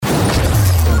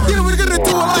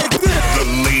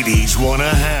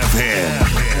wanna have him.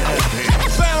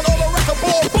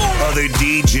 Other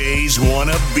DJs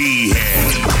wanna be him.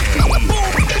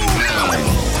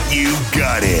 You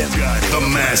got him. The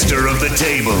master of the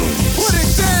table. Put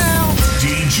it down.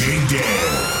 DJ Dev.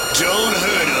 Don't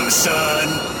hurt him, son.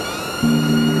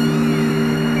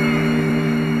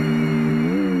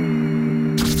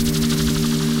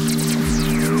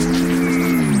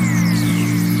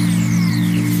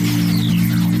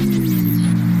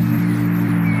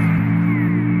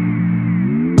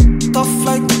 Tough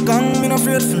like the gun, me no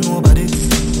afraid for nobody.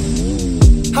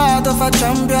 Heart of a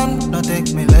champion, don't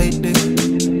take me lightly.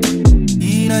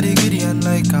 Inna the Gideon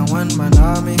like a one-man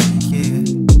army, yeah.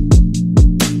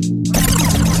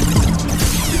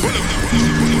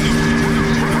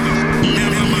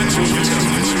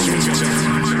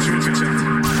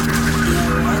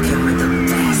 You're rocking with the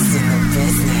best in the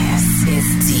business. It's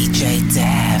DJ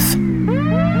Dev.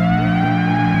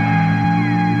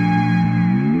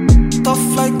 Tough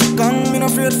like the gun, me no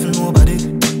afraid for nobody.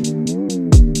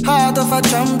 Heart of a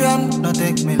champion, don't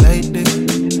take me lightly.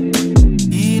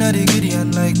 Inna the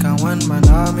Gideon like a one-man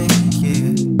army,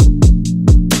 yeah.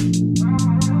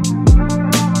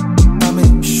 I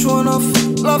mean, sure enough,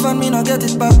 love and me no get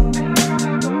it back.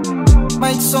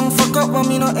 Might song fuck up, but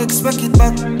me no expect it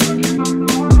back.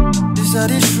 This are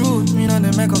the truth, me no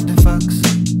they make up the facts.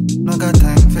 No got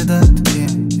time for that,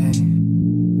 yeah, yeah.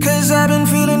 Cause I've been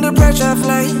feeling the pressure of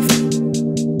life.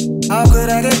 How could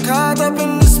I get caught up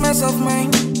in this mess of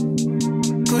mine?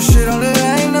 Push it on the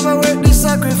line, never worth the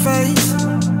sacrifice.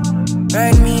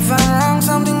 Right me if I'm wrong,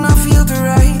 something I feel to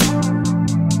right.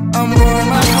 I'm pouring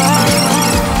my heart.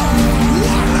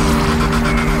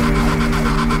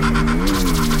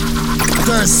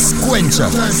 Thirst Quencher.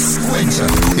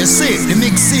 You see, the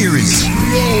mix series.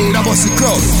 That was the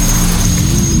crowd.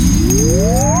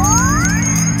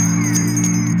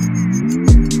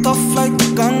 Tough like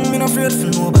the gun, me no afraid for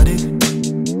nobody.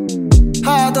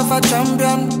 Heart of a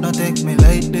champion, don't take me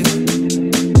lightly.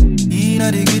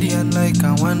 Inna the Gideon like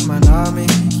a one-man army,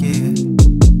 yeah.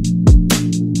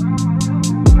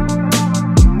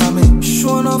 I mean,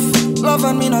 sure enough, love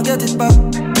and me no get it back.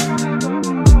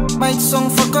 Might song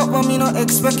fuck up, but me no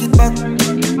expect it back.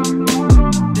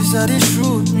 This are the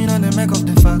truth, me no they make up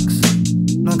the facts.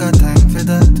 No got time for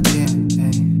that, yeah,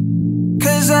 yeah.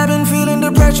 Cause I've been feeling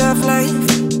the pressure of life.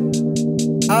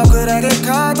 How could I get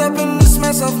caught up in this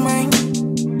mess of mine?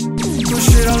 Push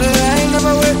it on the line,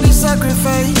 never worth the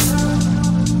sacrifice.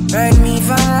 Right me if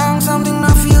I'm wrong, something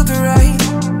I feel to right.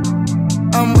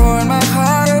 I'm pouring my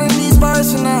heart out in these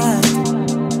bars tonight.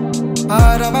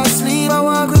 Hard on my sleeve, I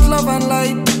walk with love and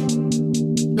light.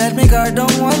 Let me guard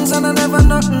down once and I never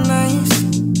nothing nice.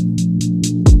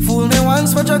 Fool me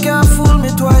once, but you can't fool me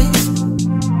twice.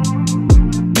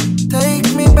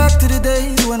 Take me back to the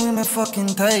days when we were fucking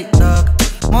tight, dog.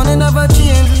 Money never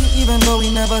change me, even though we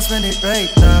never spend it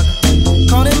right, dog.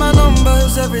 Counting my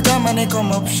numbers every time and they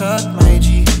come up short, my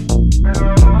G.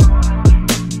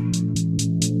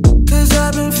 Cause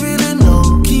I've been feeling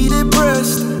low-key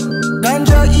depressed.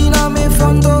 Ganja in on me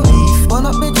from the leaf, burn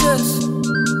up my chest.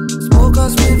 Smoke a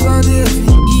spliff and heavy,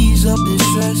 ease up the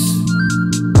stress.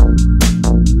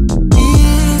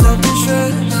 Ease up the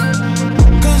stress.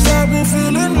 Cause I've been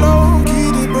feeling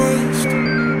low-key depressed.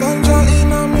 Ganja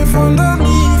in on me from the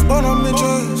leaf, burn up my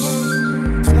chest.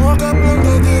 Smoke a blunt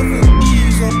and heavy,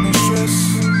 ease up my stress.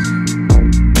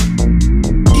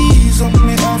 Ease up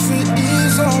me, I feel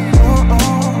ease up,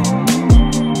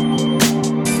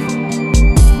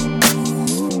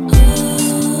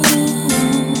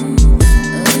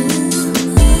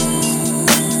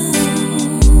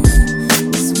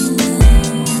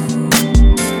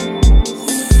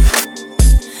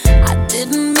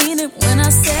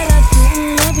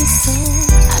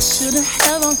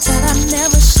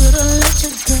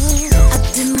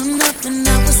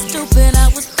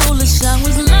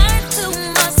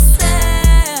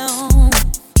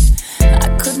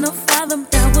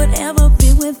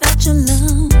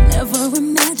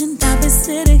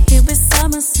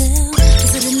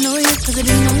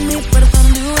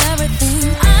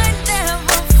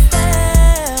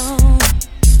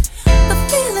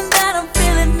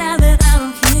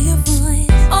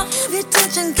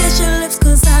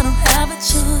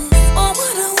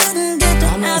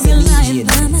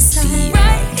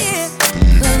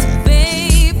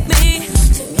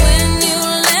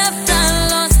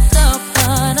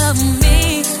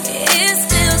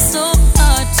 so hard.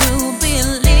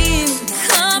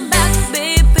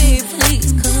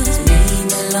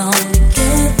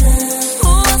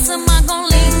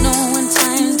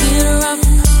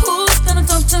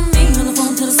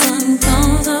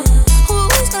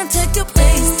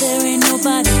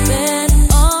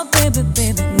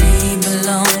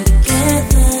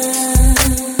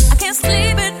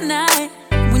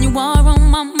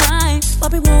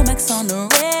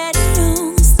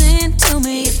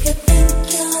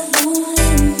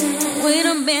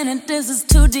 this is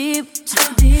too deep.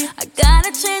 I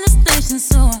gotta change the station,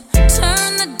 so I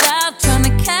turn the dial, trying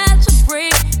to catch a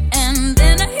break. And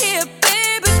then I hear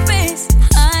baby face.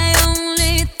 I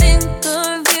only think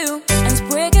of you, and it's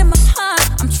breaking my heart.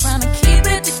 I'm trying to keep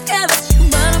it together,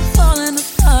 but I'm falling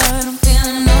apart. I'm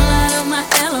feeling all out of my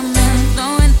element,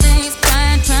 throwing things,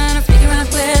 trying to figure out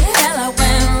where the hell I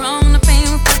went wrong. The pain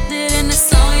reflected in the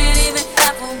song ain't even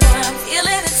half of what I'm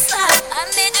feeling inside. I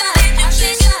need you,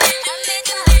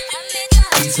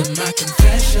 These are my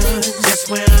confessions. Just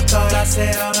when I thought I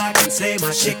said all I can say,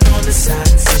 my chick on the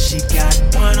side says she got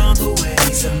one on the way.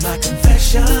 These are my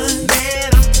confessions.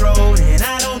 Man, I'm thrown and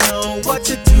I don't know what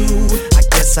to do. I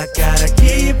guess I gotta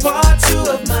give part two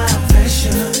of my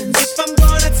confessions. If I'm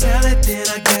gonna tell it, then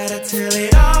I gotta tell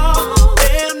it all.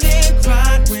 Damn near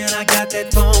cried when I got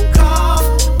that phone call.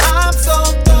 I'm so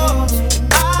thrown,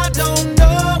 I don't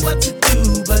know what to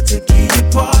do but to give you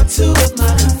part two of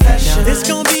my confessions. Now this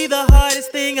gon' be the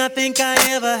hardest thing I think I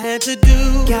ever had to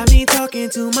do. Got me talking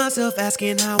to myself,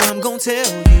 asking how I'm gon' tell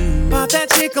you about that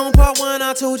chick on part one.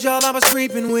 I told y'all I was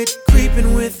creeping with.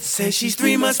 Say she's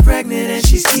 3 months pregnant and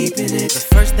she's keeping it. The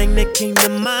first thing that came to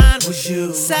mind was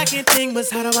you. Second thing was,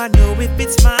 how do I know if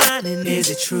it's mine and is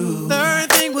it true? Third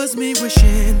thing was me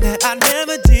wishing that I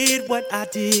never did what I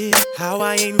did. How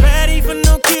I ain't ready for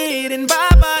no kid and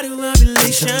bye-bye to a relationship.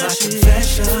 These are my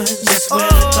confessions. Just when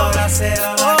I thought I said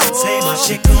all I can say, my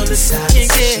chick on the side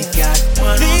says she got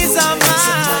one. These are my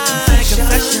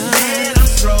confessions. Man, I'm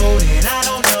thrown and I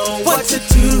don't know what to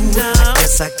do now. I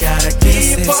guess I gotta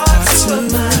give part two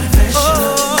of my confessions.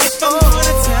 If I'm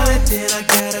gonna tell it, then I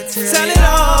gotta tell it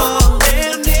all.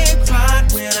 Damn near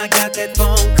cried when I got that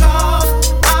phone call.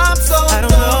 I'm so I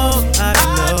don't know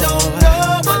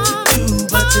what to do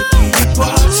but to give you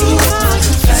part two of my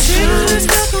confessions.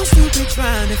 Stuck on stupid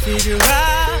trying to figure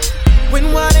out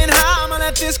when, what, and how I'ma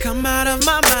let this come out of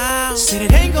my mouth. Said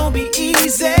it ain't gonna be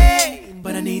easy,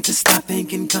 but I need to stop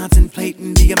thinking,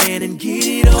 contemplating, be a man and get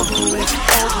it over with.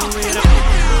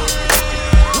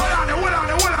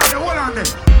 Hold on there.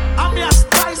 I'm gonna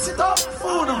spice it up,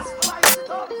 food up.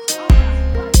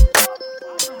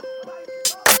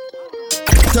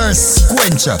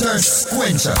 Thirst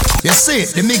Quencher. You see it,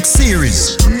 the mix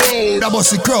series. That was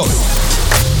the crowd.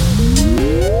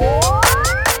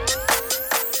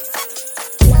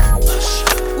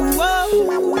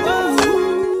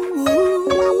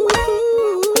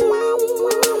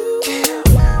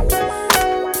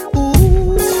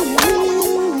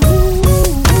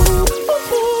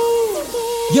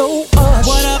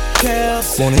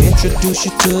 Wanna introduce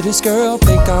you to this girl,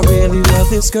 think I really love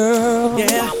this girl.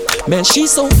 Yeah, man, she's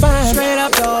so fine. Straight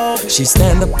up dog. She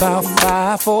stand about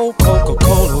 5'4",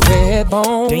 Coca-Cola red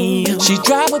bone. Damn. She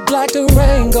drive a black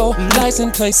Durango,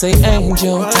 license plate say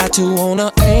Angel, tattoo on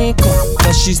her ankle.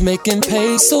 Plus she's making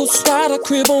pesos. Got a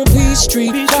crib on Peachtree,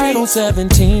 right on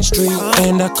 17th Street,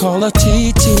 and I call her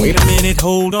TT. Wait a minute,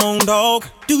 hold on, dog.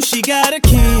 Do she got a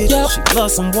kid? Yep. She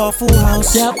loves some Waffle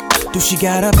House. Yep. Do she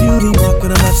got a beauty mark on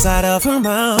the left side of her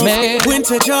mouth? Man. Went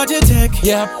to Georgia Tech.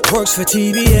 Yep. Works for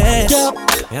TBS.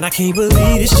 Yep. And I can't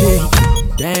believe this chick.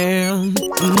 Damn.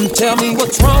 Tell me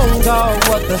what's wrong, dog.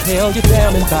 What the hell you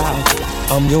damning about?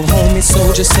 I'm your homie,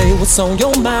 so just say what's on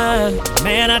your mind.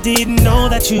 Man, I didn't know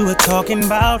that you were talking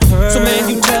about her. So man,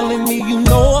 you telling me you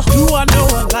know her? Do I know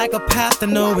her like a path to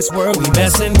know it's where we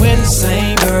messing with the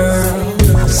same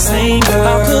girl? Same girl.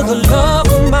 How could the love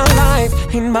of my life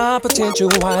and my potential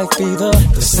wife be the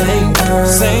same girl?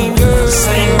 Same girl.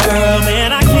 Same girl.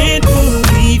 Man, I can't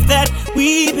believe that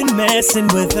we've been messing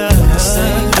with her.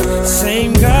 Same girl.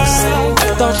 Same girl. Same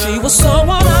girl. Thought she was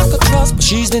someone I could trust, but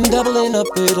she's been doubling up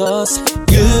with us.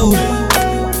 You,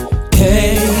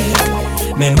 hey,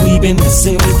 man, we've been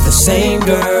messing with the same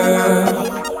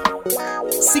girl.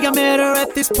 See, I met her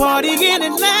at this party in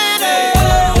Atlanta.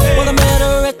 Well, I met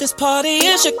her at this party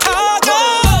in Chicago.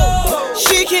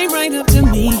 She came right up to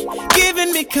me,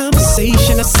 giving me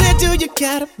conversation. I said, do you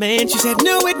got a man? She said,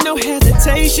 no, with no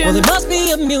hesitation. Well, it must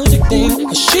be a music thing,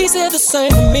 cause she said the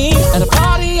same to me. At a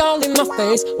party all in my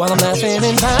face, while I'm laughing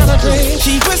and buying a drink.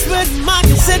 She whispered in my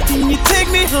cassette, can you take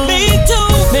me home? Me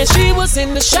too. Man, she was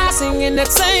in the shot singing that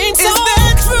same song. Is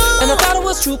that true? And I thought it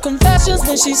was true confessions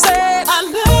when she said, I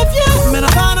love you. Man, I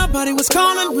thought her body was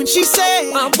calling when she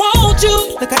said, I want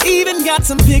you. Look, I even got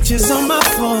some pictures on my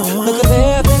phone. Look at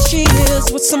there she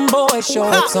is with some boy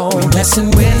shorts on. We messing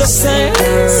with the same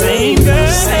girl. Same girl.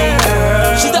 Same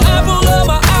girl. She's the apple of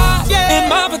my eye, and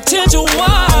my potential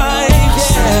wife.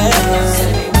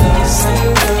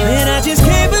 Man, I just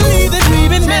can't believe that we've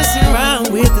been messing around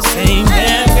with the same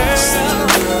damn girl.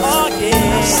 Oh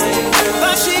yeah.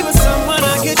 Thought she was someone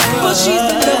I could trust, but she's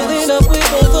been doubling up with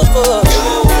both of us.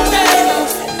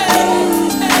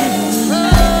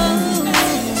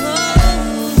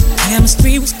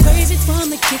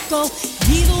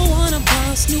 neither one of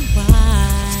us knew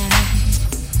why.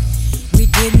 We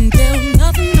didn't build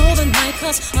nothing overnight,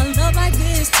 'cause a love like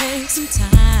this takes some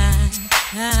time.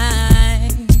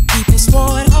 People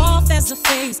swore it off as a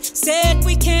phase, said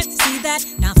we can't see that.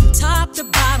 Now from top to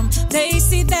bottom, they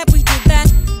see that we did that.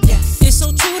 Yeah, it's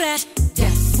so true that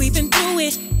we've been through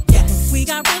it. Yeah, we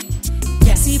got real.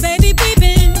 Yeah, see, baby, we've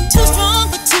been too strong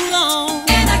for too long,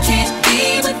 and I can't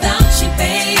be without you,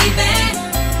 baby.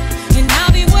 And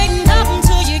I'll be waiting up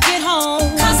until you get home,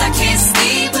 'cause I can't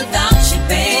sleep without you,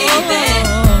 baby.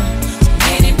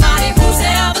 Anybody who's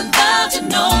ever loved you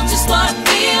knows just what I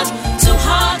feel. Too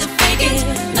hard to fake it,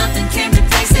 nothing can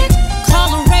replace it. Call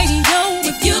the radio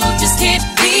if you just can't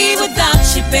be without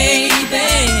you, baby.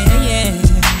 Yeah.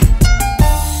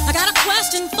 I got a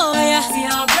question for you. We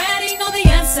already know the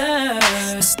answer.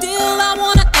 Still, I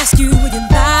wanna ask you, will you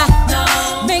lie? No.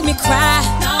 Make me cry?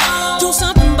 No. Do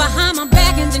something behind my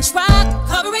back and then try to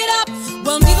cover it up?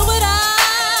 Well, neither would I,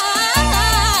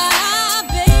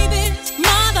 baby.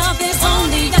 My love is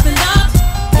only up and up.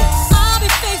 I'll be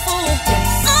faithful.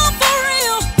 I'm for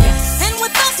real. And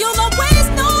with us, you'll always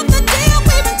know the deal.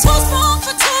 We've been too strong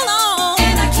for too long,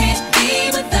 and I can't be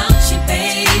without you,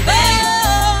 baby.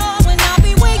 Oh, and I'll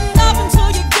be waiting up until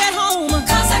you get home,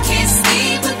 'cause I can't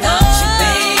sleep without you,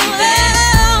 baby.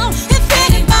 If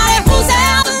anybody who's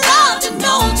ever loved you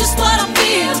knows just what I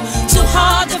feel. Too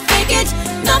hard to fake it,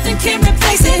 nothing can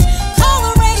replace it. Call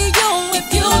the radio if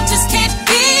you just can't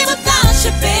be without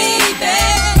you, baby.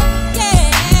 Yeah.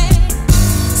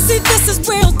 See, this is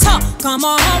real talk. Come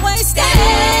on, always stay.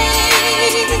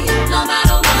 No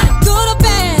matter what, good or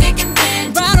bad, thick and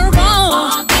thin, right or wrong,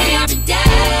 all day, every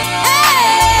day.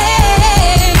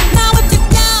 Hey, now if you're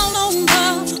down on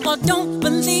love or don't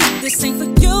believe this ain't for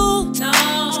you, no,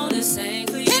 this ain't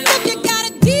for you. And if you got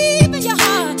it deep in your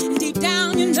heart, deep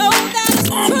down you know that it's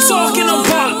true. I'm talking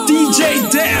about DJ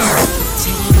Dam.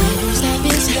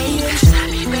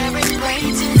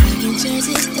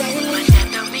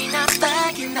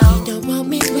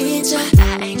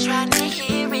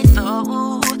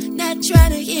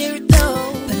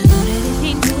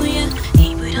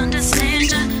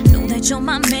 You're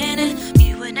my man and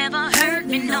you would never hurt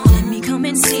me. No, let me come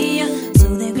and see you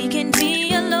so that we can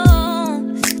be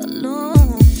alone.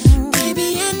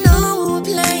 Baby, I know a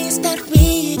place that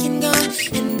we can go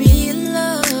and be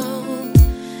alone.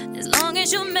 As long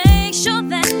as you make sure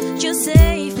that you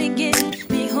safely get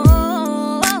me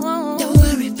home. Don't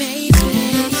worry, baby.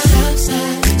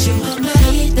 Outside, you are my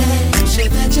heat. Sure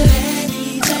that you're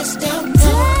ready, just don't know.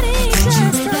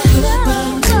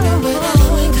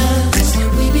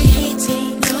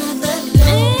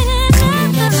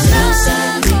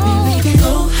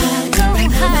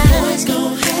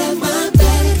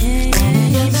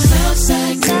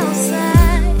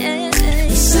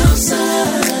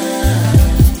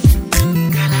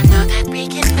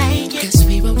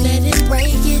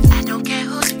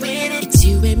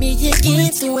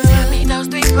 Tell me those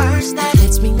 3 words that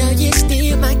lets me know you're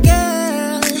still my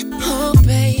girl. Oh,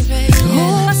 baby.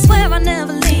 Oh, I swear I'll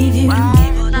never leave you.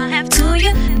 Give what I have to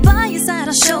you. By your side,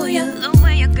 I'll show you the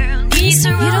way a girl needs to.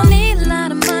 You don't need a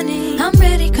lot of money. I'm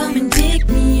ready, come and pick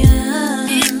me up.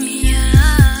 Pick me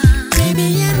up.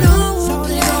 Baby, I know a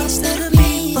place that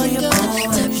we can go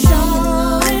to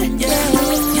show it.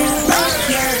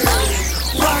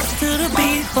 Walk to the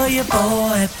beat for your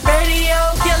boy. Radio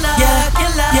killer.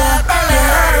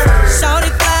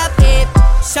 Shorty clap it,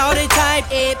 shorty type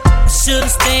it. I should've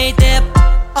stayed there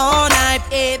all night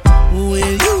it.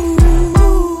 With you.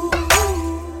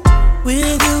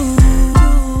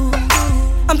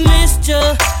 I missed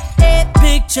your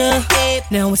picture.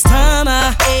 Now it's time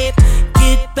I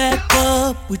get back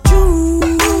up with you,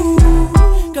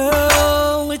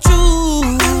 girl, with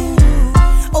you.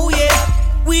 Oh yeah,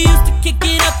 we used to kick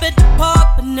it up at the park,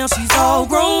 but now she's all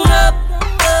grown up.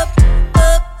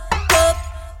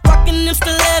 Rocking them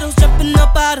stilettos, jumping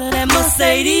up out of that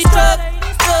Mercedes truck.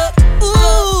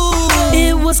 Ooh,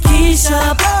 it was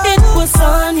Keisha, it was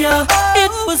Sonia,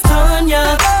 it was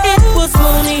Tanya, it was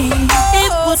Monique,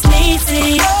 it was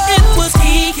Niecy, it was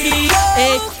Kiki.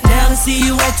 Hey, now to see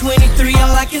you at 23,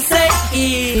 all I can say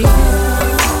is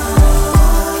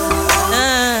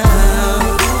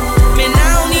man, I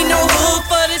don't need no hook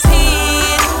for this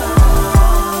hit.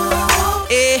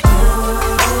 Yeah.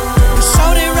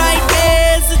 Shorty right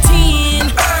there's a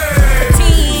 10.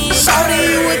 Shorty,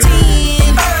 you a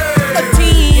 10. A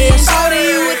 10. Shorty,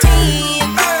 you a 10.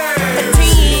 A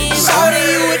 10. Shorty,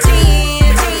 you a 10.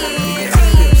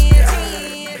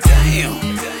 Damn.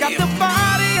 Got the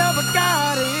body of a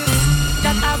goddess.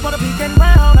 Got eyes for the pink and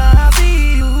brown. I see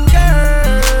you, girl.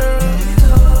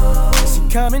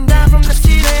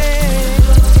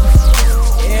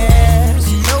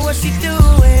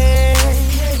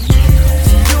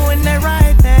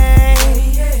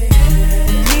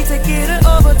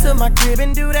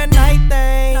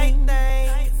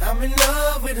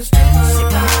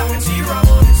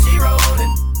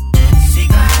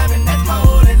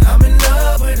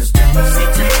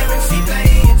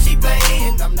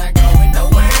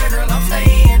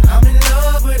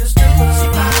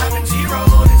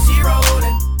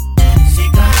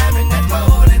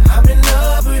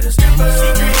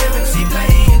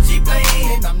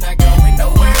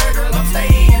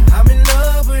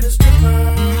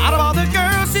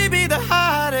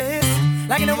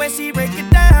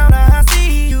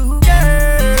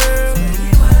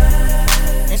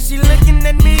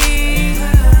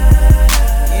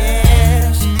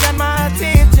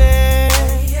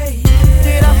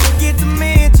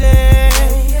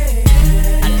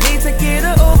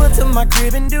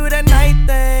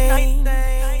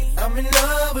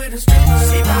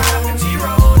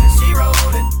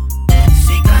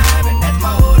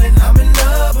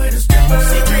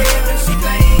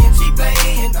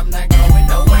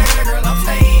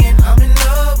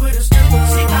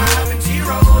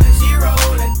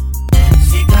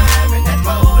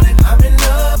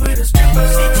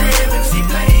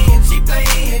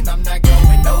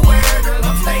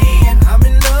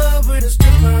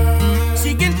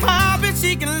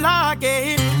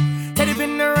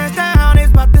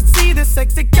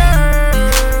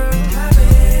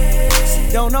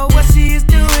 don't know what she is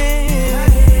doing.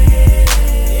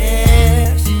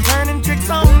 Yeah, she turning tricks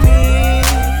on me.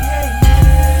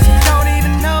 She don't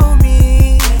even know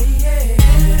me.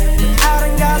 But I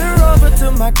done got her over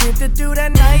to my crib to do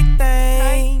that night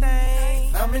thing.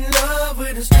 I'm in love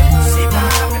with a stripper. She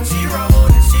vibing, she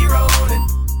rolling, she rolling.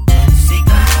 She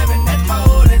climbing that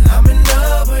pole and I'm in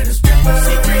love with a stripper.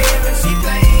 She ripping, she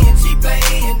playing, she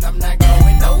playing. I'm not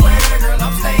going nowhere, girl,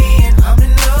 I'm staying. I'm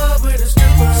in love with a stripper.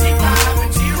 She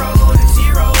vibing, she rolling, she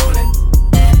rolling.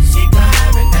 She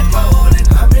climbing that pole and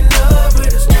I'm in love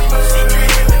with a stripper. She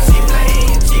ripping, she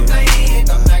playing, she playing.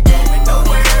 I'm not going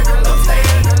nowhere, girl, I'm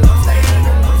staying, girl, I'm staying,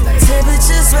 girl, I'm staying.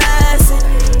 Temperatures rising,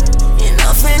 and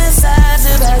I'm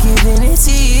fantasizing about giving it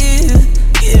to you.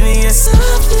 Give me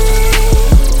something.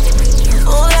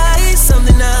 Oh, like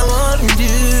something I wanna do.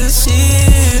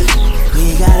 Shit,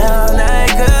 we got all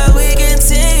night, girl. We can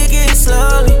take it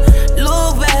slowly.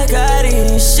 Look back at it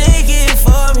and shake it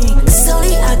for me.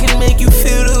 Slowly, I can make you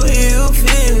feel the way you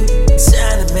feel.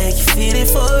 Trying to make you feel it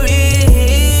for real.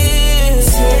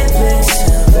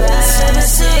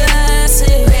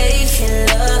 Temperature, making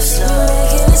love slow,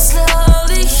 making it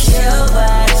slowly. Your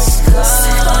body's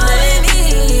calling me,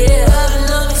 yeah. Loving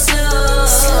on me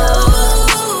slow.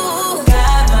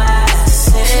 Got my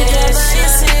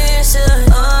attention,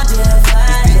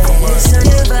 undivided. It's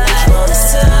undivided.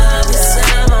 It's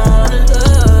time on the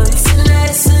love. Tonight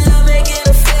it's still making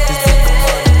a face.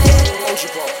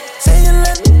 Say you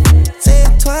love me, say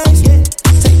it twice, yeah.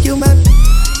 Say you my,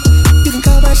 you can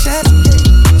call my shot, yeah.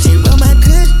 She roll my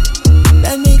good,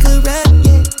 that make her rap,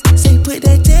 yeah. Say put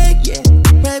that tag, yeah,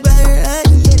 right by her eye,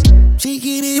 yeah. She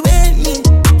keep it with me,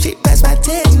 she pass my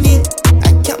test, yeah. I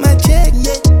count my check,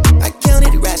 yeah, I count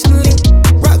it rationally.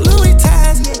 Rock Louis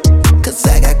ties, yeah, cause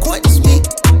I got quite to speak.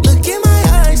 Look in my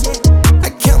eyes, yeah, I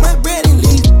count my bread and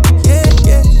leave, yeah,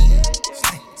 yeah.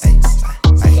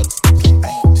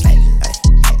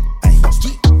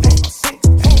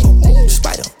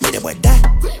 Spider, made that boy die.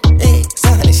 Hey,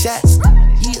 100 shots.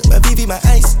 My BB, my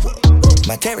ice.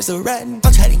 My carrots are rotten.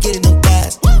 I'm trying to get it, no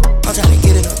guys. I'm trying to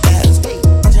get it, no guys.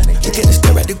 Look at the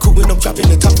stare at the coupe when I'm dropping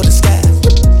the top of the sky.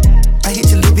 I hit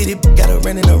your little bitty, got her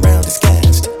running around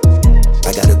disguised.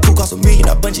 I got a coupe, cost $1 million,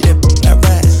 I bungee that, I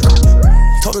ride.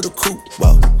 Told her the coupe,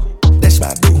 whoa, that's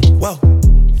my boo, whoa.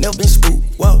 Never been spooked,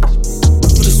 whoa.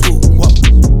 Do the swoop, whoa.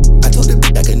 I told the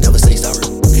bitch I could never say sorry.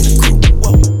 In the coupe,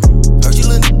 whoa. Heard you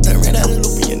little that ran out of the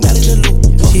loop and you're not in the loop.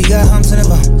 She got humps in the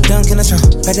bum, dunk in the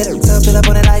trunk. Back that up, fill up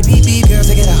on that light, beep, beep. Girl,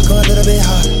 take it out, go a little bit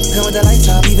hard. Come with the lights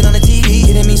off, even on the TV.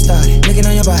 Getting me started, looking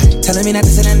on your body. Telling me not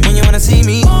to sit in when you wanna see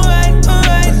me. Alright,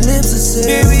 my lips are sealed.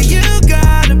 Baby, you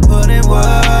gotta put in work.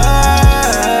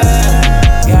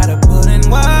 Gotta put in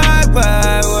work,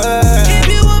 work.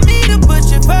 If you want me to put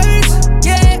you first,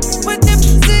 yeah, put the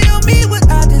pussy on me what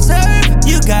I deserve.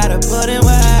 You gotta put in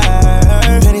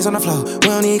work. Pennies on the floor,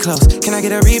 we don't need clothes. Can I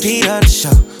get a repeat of the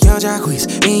show? Young Jacquees,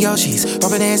 in your cheese,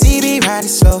 bumpin' that CB, riding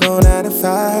slow. Go 9 to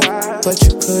 5, but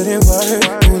you put in work.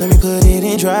 Ooh, let me put it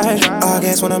in drive. All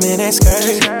gas when I'm in that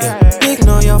skirt. Yeah.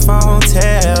 Ignore your phone,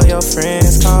 tell your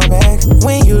friends call back.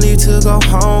 When you leave to go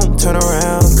home, turn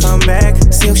around, come back.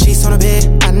 Silk sheets on the bed.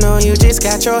 I know you just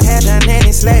got your hair done and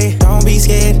it's late. Don't be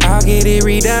scared, I'll get it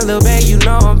redone, little babe. You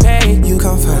know I'm paid. You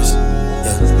come first,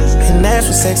 yeah. And that's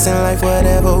for sex and life,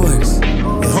 whatever works.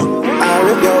 Yeah. I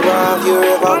rip your bra off, you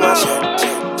rip off my shirt.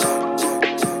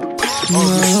 The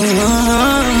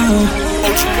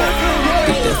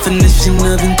definition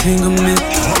of entanglement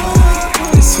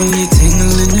is when you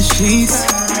tangle in the sheets.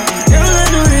 Girl, I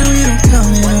know that we don't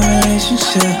come in a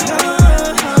relationship,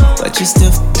 but you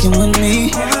still fucking with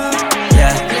me.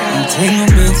 Yeah,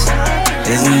 entanglements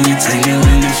is when you tangle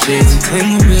in the sheets.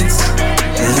 Entanglements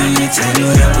is when you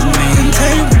tangle up with me.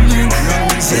 Entanglements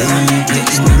is when you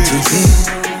getting in too deep.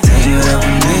 Tangle up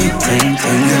with me,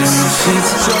 tangle in the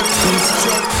sheets.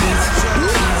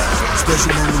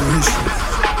 Special moment in history.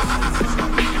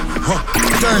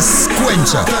 Thirst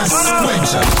Quencher.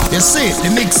 You see it, the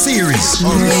mix series.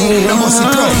 That must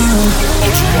come.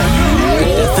 The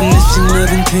definition of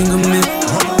entanglement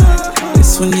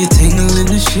is when you tangle in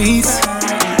the sheets.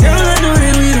 Girl, I know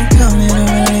that we don't come in a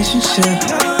relationship,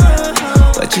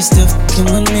 but you still fucking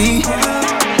with me.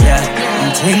 Yeah,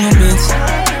 entanglements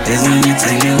is when you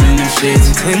tangle in the sheets.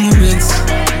 Entanglements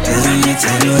is when you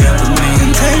tangle up with me.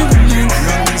 Entanglements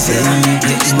is when you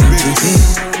getting in too deep.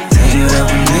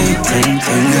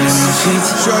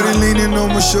 Shorty leaning on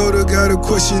my shoulder, got a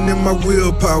question in my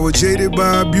willpower. Jaded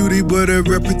by her beauty, but her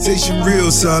reputation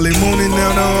real solid. Moaning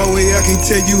down the hallway, I can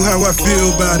tell you how I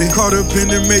feel about it. Caught up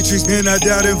in the matrix, and I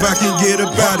doubt if I can get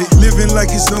about it. Living like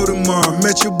it's no tomorrow.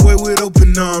 Met your boy with open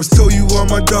open arms. Told you all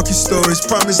my darkest stories.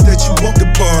 Promise that you won't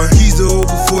depart. Keys to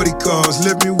over 40 cars.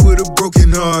 Left me with a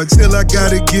broken heart. Still I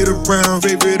gotta get around.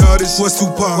 Favorite artist was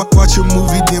Tupac. Watch a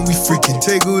movie, then we freaking.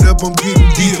 Tangled up, I'm getting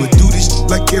deeper. Do this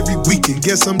like every weekend.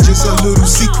 Guess I'm just a little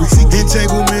secret.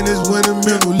 Entanglement is when a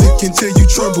mental lick until you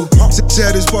tremble.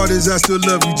 Saddest part is I still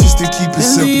love you just to keep it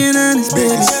simple. Being honest,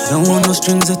 baby, don't want no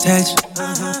strings attached.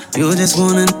 You just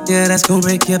want a nigga that's gon'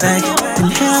 break your back. And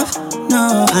half,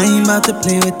 no, I ain't about to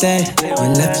play with that.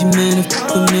 I left you man to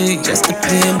fuck with me just to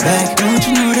pay him back. Don't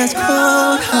you know that's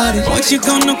cold-hearted? Once you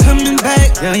go, no coming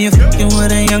back. Girl, you fucking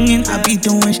with a youngin', I be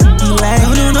doing shit you like.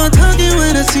 Don't do no talking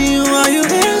when I see you. All you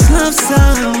hear is love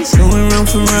sounds. Going round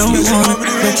for round, we wanna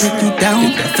take you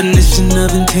down. The definition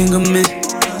of entanglement.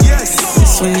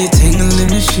 It's when you tangle in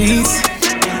the sheets.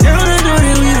 Girl, I know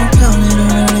that we don't count in a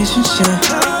relationship,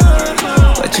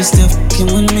 but you still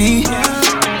fucking with me.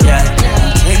 Yeah,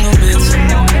 entanglements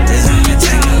is when you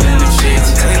tangle in the sheets.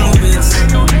 Entanglements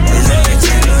is when you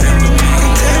tangle in with me.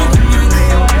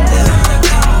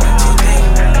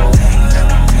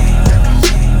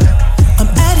 I'm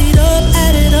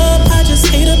added up, I just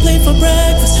ate a plate for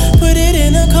breakfast. Put it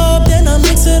in a cup, then I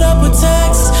mix it up with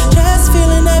Texas. Just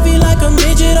feeling heavy like a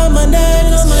midget on my neck.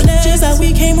 Just like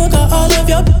we came, we got all of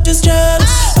your bitches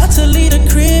jealous. About to leave the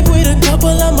crib with a couple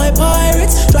of my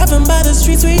pirates. Driving by the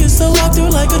streets we used to walk through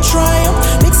like a triumph.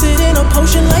 Mix it in a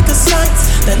potion like a science.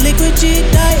 That liquid G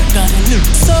diet got me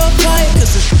so quiet,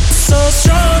 cause it's so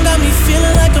strong. Got me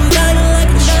feeling like I'm dying,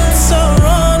 so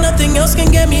wrong. Nothing else can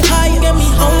get me higher.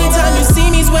 Only time you see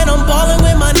me is when I'm balling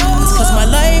with my niggas. Cause my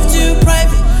life too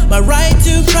private, my ride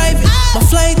too private, my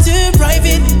flight too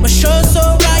private, my show so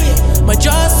riot, my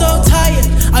jaw so tired.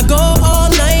 I go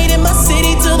all night in my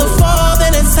city till the fall,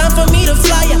 then it's time for me to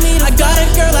fly. I got a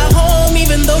girl at home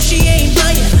even though she ain't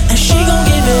mine, and she gon'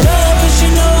 give it up cause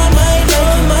she know I might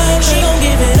like it. She gon'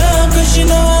 give it up cause she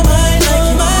know I might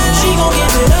like it. She gon'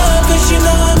 give it up cause she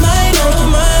know I might like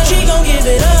it. She gon' give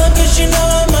it up cause she know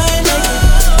I might like it.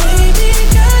 Baby,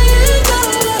 girl, you know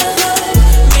what I like.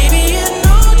 Baby, you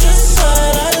know just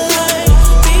what I like.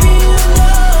 Baby, you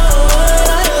know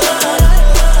what I like.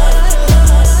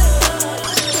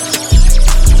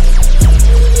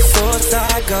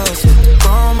 Four-star ghost with the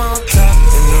chrome on top.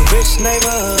 In the rich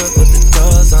neighborhood with the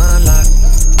doors unlocked.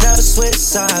 Never switch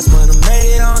sides when I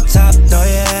made it on top. Know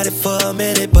you had it for a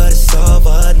minute, but it's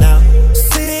over now.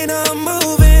 Seen her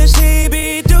moving, she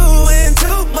be doing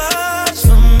too much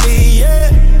for me,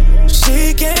 yeah.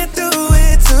 She can't do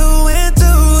it,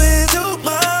 too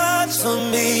much for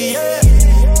me, yeah.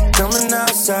 Coming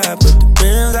outside, put the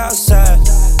rims outside.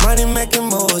 Money making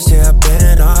moves, yeah, I've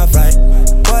been alright.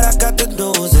 What I got to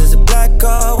lose, is it black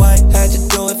or white? Had to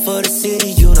do it for the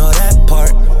city, you know that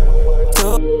part.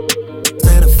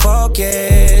 Then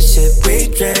focus, shit we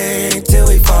drink till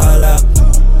we fall out.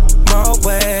 More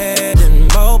wedding,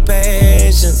 more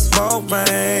patience, more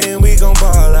rain, we gon'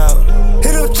 ball out.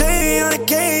 Hit up J on the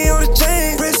K on the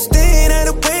chain, pristine at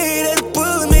the way that it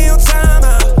put me on time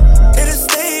out. Hit a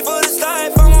stay for this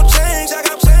life, I won't change. I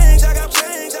got change, I got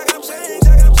change, I got change,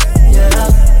 I got change. Yeah.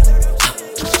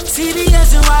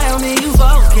 CBS and Wyoming, you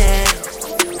focus.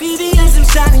 BBS, I'm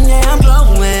shining, yeah, I'm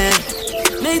glowing.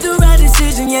 Made the right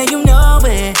decision, yeah, you know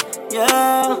it.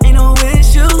 Yeah, ain't no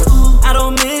issue, I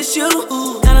don't miss you.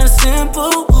 Kinda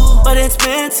simple, but it's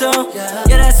mental.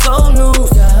 Yeah, that's so new,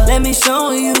 let me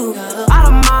show you. Out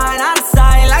of mind, out of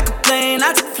sight, like a plane,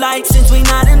 I took flight since we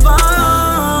not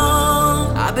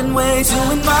involved. I've been way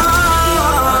too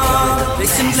involved.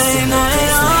 Listen, play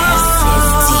night on.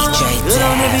 Good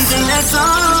on everything that's on.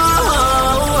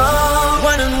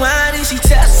 Wondering why did she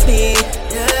test me?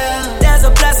 Yeah, there's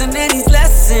a blessing in these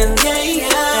lessons. Yeah, yeah.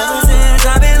 Ever since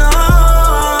I've been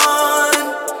on,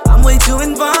 I'm way too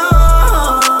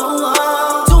involved.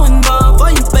 Too involved for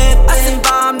you, babe. I said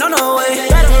bomb, no way.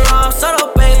 Better off,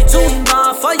 subtle, babe. Too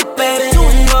involved for you, babe. Too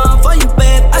involved for you,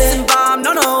 babe. I said bomb,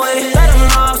 no way. Better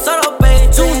off, subtle,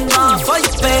 babe. Too involved for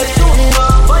you, babe. Too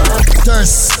involved for you.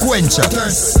 Thirst Quencher.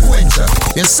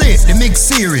 You see it, the mix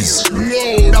series.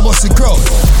 That was the crowd.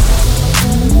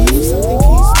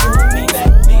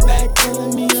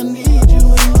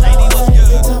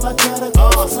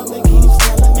 Something keeps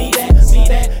telling me that.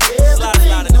 Slide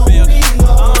in the building.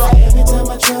 Every time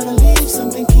I try to leave,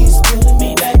 something keeps pulling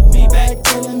me back,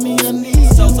 telling me I need you.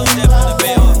 So different the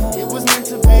building. It was meant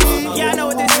to be. Yeah, I know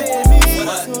what this is.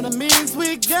 So that means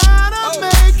we gotta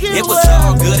make it. It was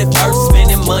all good at first,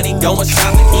 spending money, going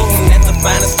shopping, eating at the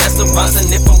finest restaurants, and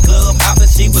if I'm club hopping,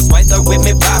 she was right there with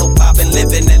me, bottle popping,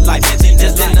 living that life, and she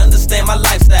just didn't understand my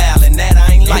lifestyle, and that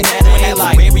I ain't like that.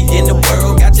 Every in the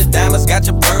world, got your diamonds, got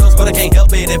your pearls, but I can't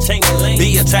help it if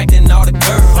be attracting all the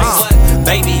girls.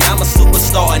 Baby, I'm a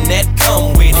superstar and that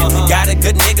come with it. Got a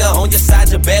good nigga on your side,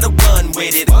 you better run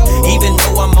with it. Even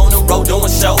though I'm on the road doing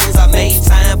shows, I made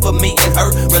time for me and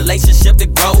her relationship to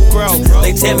grow.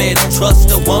 They tell me don't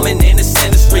trust a woman in this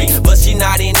industry, but she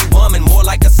not any woman, more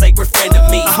like a sacred friend to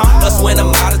me. Plus when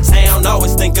I'm out of town,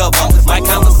 always think of her. Might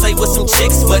conversate with some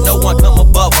chicks, but no one come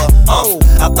above her.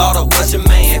 I thought I was your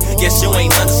man, guess you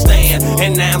ain't understand.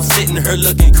 And now I'm sitting here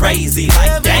looking crazy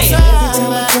like damn. Every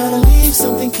time I try to leave,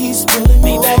 something keeps pulling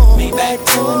me back,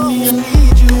 telling me I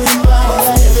need you in my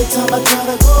life. Every time I try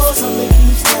to go, something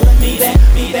keeps telling me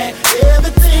that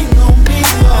everything gon' be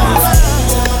alright. Every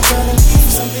time I try to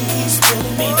leave, something keeps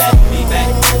pulling me back,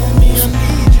 telling me I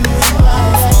need you in my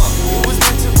life. It was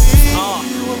meant to be,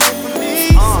 you were meant for me,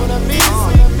 so that means.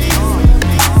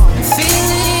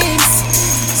 Feelings,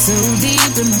 so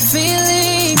deep in my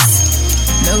feelings.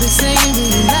 No, this ain't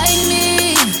really like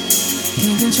me.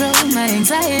 Can't control my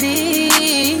anxiety.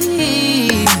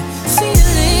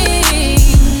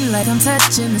 Feeling like I'm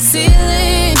touching the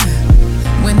ceiling.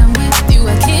 When I'm with you,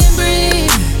 I can't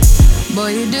breathe. Boy,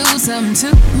 you do something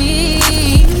to me.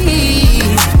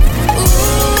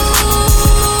 Ooh,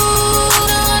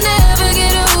 no, I'll never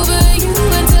get over you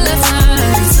until I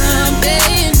find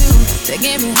something new that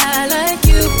get me high like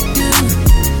you do.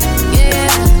 Yeah.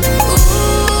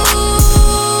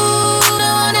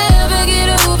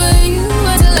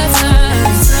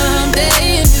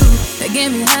 Get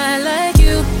me high like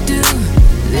you do.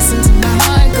 Listen to my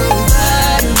heart go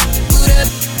bada, boot up,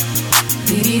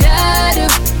 dee da do,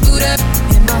 boot up,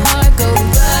 and my heart go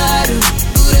bada,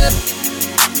 boot up,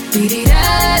 dee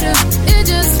da do. It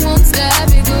just won't stop,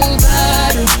 it go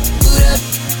bada, boot up,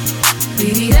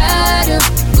 dee da do,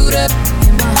 boot up,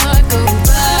 and my heart go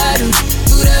bada,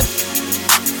 boot up,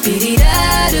 dee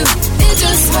da do. It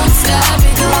just won't stop,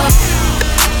 it go.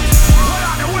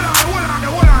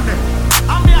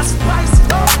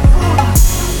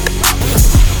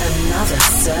 Another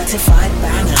certified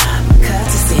banger,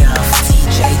 courtesy of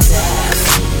DJ Def.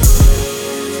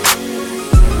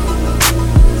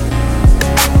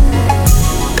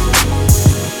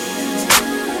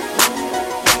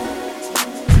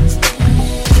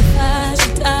 If I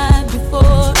should die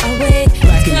before I wake,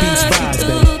 Black and Beats vibes,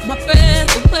 took my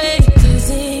breath away.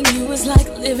 Losing you is like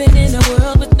living in a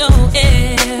world with no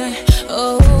air.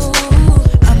 Oh,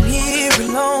 I'm here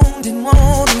alone, didn't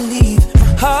wanna leave. My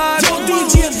heart Yo,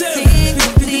 DJ Def.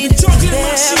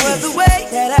 there was a way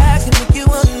that I can make you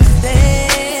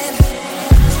understand.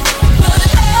 but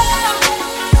how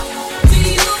do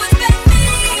you expect me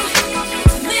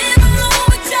to live alone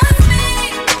with just me?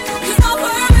 'Cause my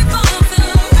world revolves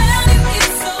around you.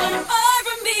 It's so hard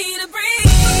for me to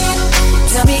breathe.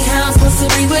 Tell me how I'm supposed to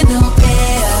breathe with no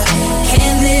air.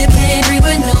 Can't live, can't breathe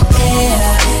with no air.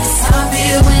 It's how I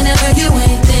feel whenever you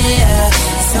ain't there.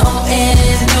 It's no air,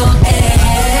 no air.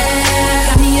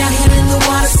 Got me out here in the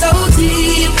water so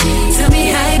deep. Tell me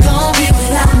how you gon' be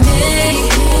without me.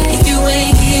 If you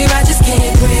ain't here, I just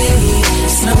can't breathe.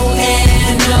 It's no air,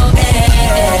 no air,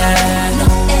 no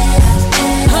air,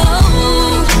 oh,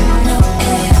 no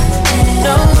air,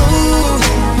 no,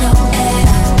 no air,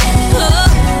 oh,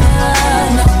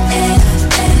 no air.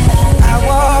 I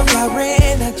walk, I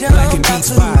ran, I Black and jumped, I Beats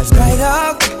flew vibes, right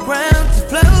off the ground to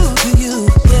flow to you.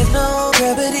 There's no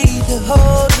gravity to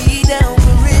hold me down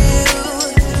for real.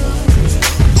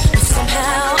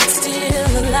 Somehow I'm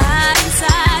still alive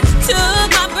inside. Took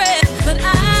my breath, but I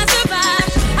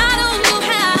survived. I don't know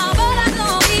how, but I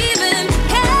don't even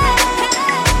care.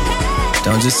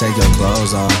 Don't just take your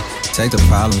clothes off, take the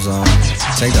problems off,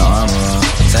 take the armor off,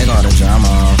 take all the drama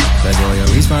off. Let go of your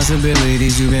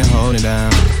responsibilities you've been holding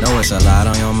down. Know it's a lot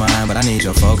on your mind, but I need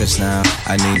your focus now.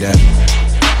 I need that,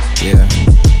 yeah,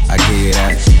 I give you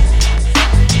that.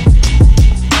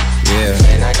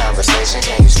 Yeah. In that conversation,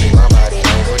 can you speak my body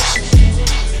language?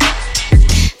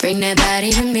 Bring that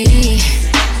body to me.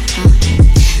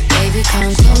 Baby,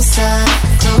 come closer,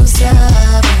 closer.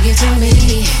 Bring it to me.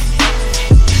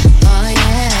 Oh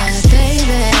yeah,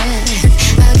 baby,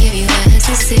 I'll give you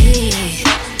ecstasy.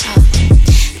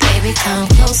 Baby, come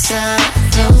closer,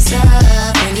 closer.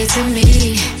 Bring it to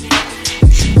me.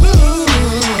 Ooh,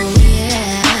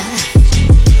 yeah.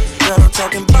 Girl, I'm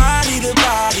talking body to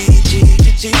body, G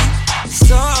to G.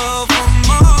 So for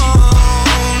morning.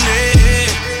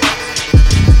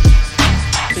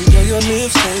 And girl, your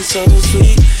lips taste so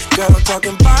sweet. Girl, I'm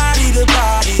talking body to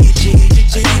body, G to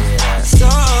G. So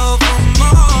for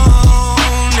morning.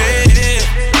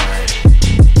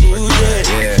 Ooh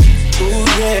yeah, ooh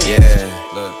yeah. Yeah,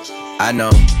 look, I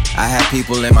know I had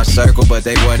people in my circle, but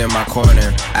they wasn't in my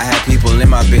corner. I had people in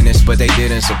my business, but they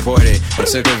didn't support it. They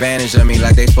took advantage of me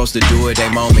like they supposed to do at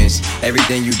their moments.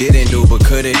 Everything you didn't do, but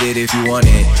coulda did if you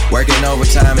wanted. Working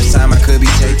overtime, it's time I could be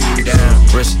taking you down.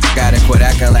 Rich, gotta quit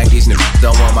acting like these niggas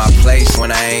don't want my place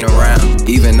when I ain't around.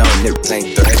 Even though niggas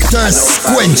ain't threats. Thirst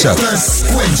Quencher.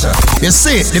 You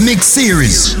see it, the mix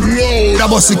series. That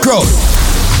was the crowd.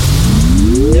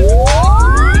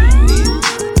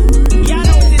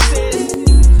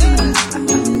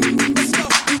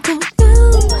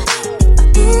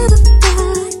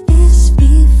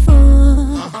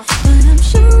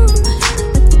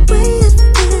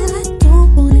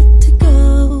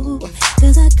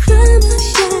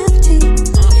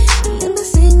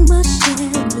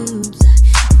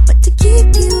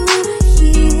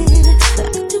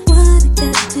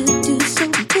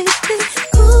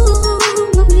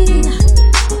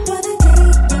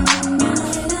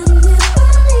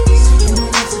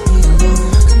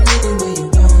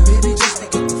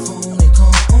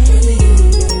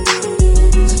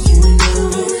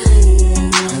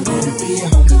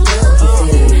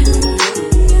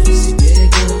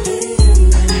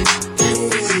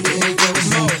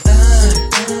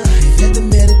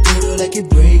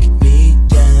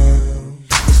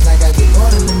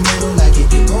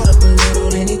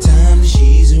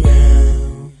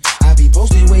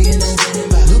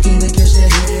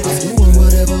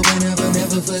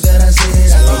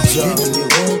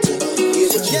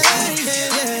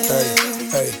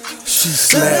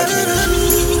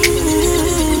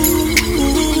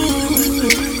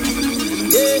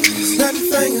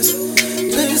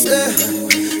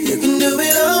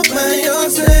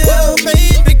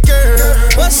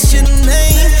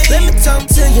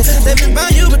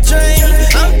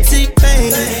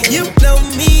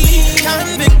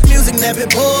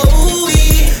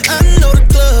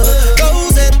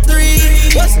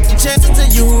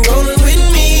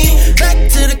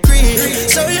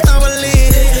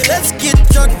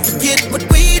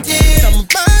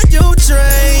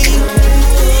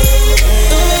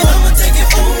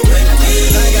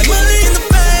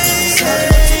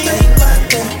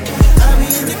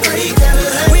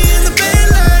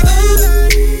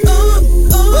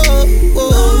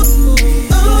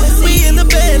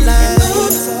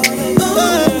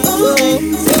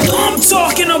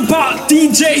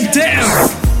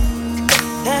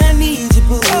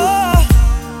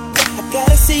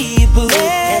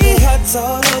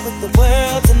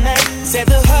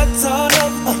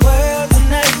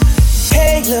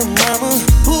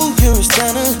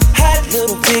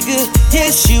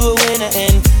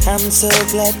 I'm so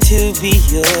glad to be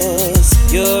yours.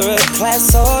 You're a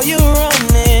class all your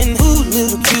own, and ooh,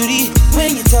 little cutie,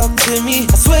 when you talk to me,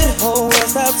 I swear the whole world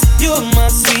stops. You're my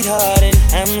sweetheart, and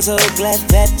I'm so glad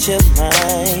that you're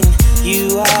mine.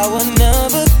 You are one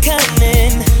of a kind,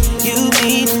 and you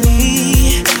mean to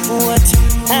me what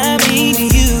I mean to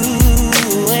you.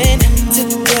 And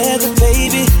together,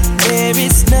 baby, there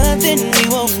is nothing we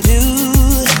won't do.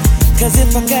 'Cause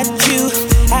if I got you,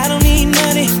 I don't need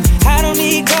money, I don't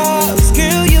need cars,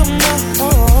 girl, you're my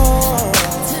own.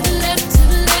 To the left, to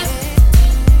the left.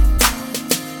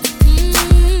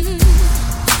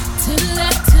 To the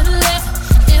left, to the left.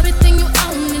 Everything you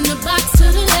own in the box to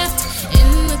the left.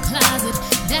 In the closet,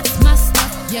 that's my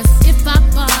stuff. Yes, if I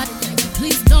bought it,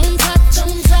 please don't touch.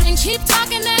 And keep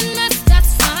talking and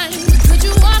that's fine. Could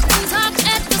you walk and talk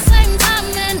at the same time?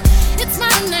 Then it's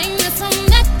my name that's on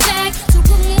that tag. So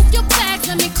remove your bags,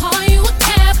 let me call you a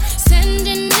cab.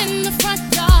 Standing in the front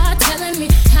yard, telling me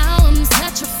how I'm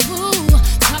such a fool.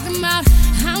 Talking about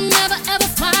how I'll never ever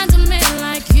find a man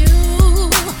like you.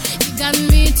 You got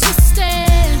me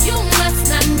twisted. You must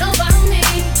not know about me.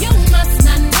 You must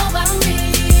not know about me.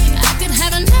 I could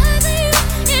have another you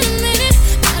in a minute.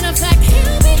 Matter of fact,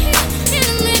 he'll be here in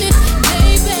a minute,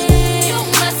 baby. You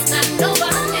must not know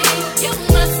about me. You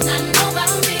must not know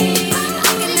about me.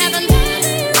 I can have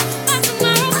another you by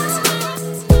tomorrow.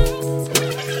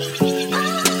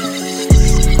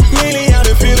 Lately I've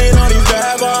been feeling all these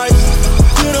bad vibes.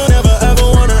 You don't ever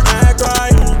wanna act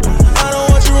right. I don't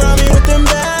want you around me with them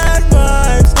bad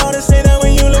vibes. All to say that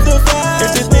when you look the fast.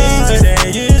 If the things you say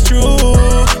is true,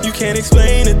 you can't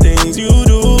explain the things you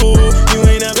do. You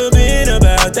ain't never been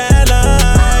about that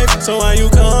life. So why you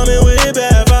coming with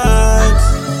bad vibes?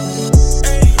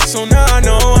 So now I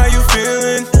know how you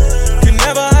feeling. You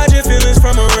never hide your feelings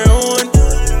from a real one.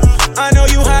 I know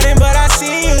you hiding, but I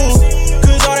see you.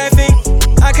 'Cause all that fake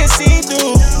I can see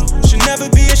through. Should never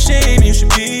be ashamed, you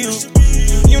should be you.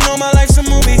 You know my life's a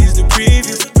movie, here's the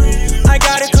preview. I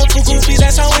got a couple groupies,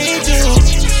 that's how we do.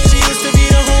 She used to be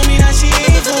the homie, now she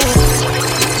ain't cool.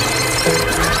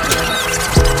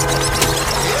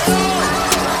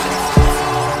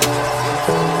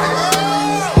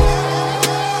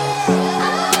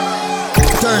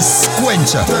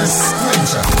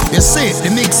 Quencher. You see,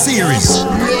 the mix series.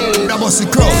 That was the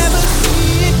crowd.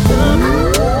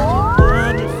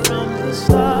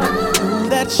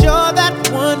 That you're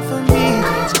that one for me.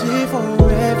 It's clear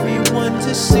for everyone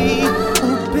to see.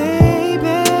 Oh,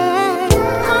 baby.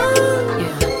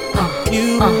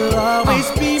 You will always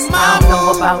be my. I don't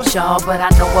know about y'all, but I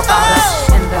know about us.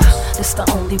 And it's the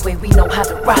only way we know how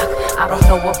to rock. I don't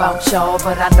know about y'all,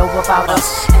 but I know about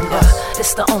us. And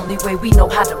it's the only way we know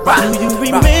how to rock. Do you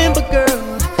remember, girl?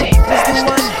 Was the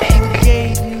one who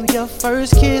gave you your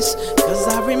first kiss? Cause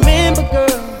I remember,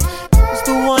 girl, was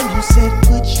the one who said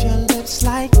put your lips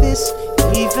like this.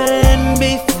 Even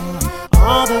before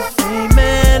all the fame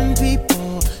and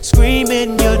people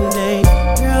screaming your name.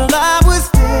 Girl, I was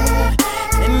there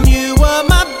and you were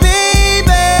my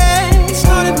baby. It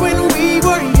started when we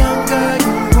were younger,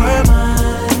 you were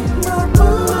mine.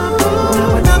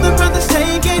 Now another brother's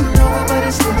taking over, but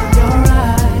it's still your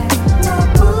right.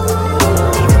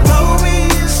 Even though we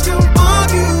used to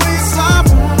argue, it's alright.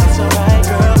 It's alright,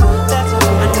 girl, that's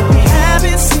alright. I know we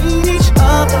haven't seen each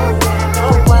other in a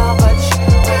while, but you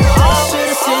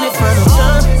should've seen it from the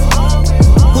jump.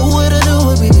 Who would've knew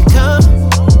what we become?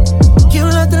 You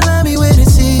don't have to love me when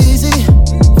it's easy.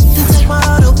 To take my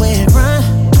heart away and run.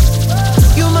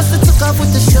 You must've took off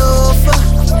with the chauffeur.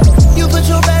 You put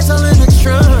your bags all in the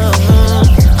trunk.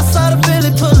 I saw the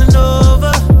Billy pulling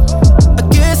over. I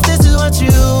guess this is what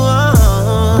you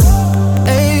want.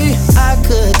 Hey, I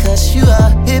could cuss you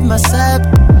out, hit my side.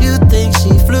 You think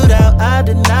she flew out, I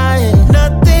deny it.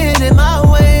 Nothing in my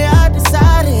way, I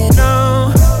decided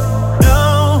no,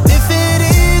 no. If it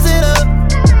isn't up,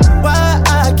 why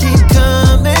I keep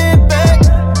coming back?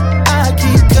 I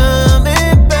keep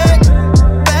coming back,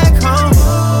 back home.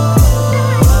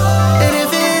 And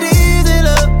if it isn't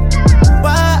up,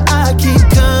 why I keep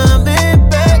coming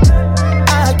back?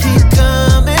 I keep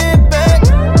coming back,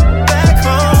 back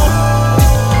home.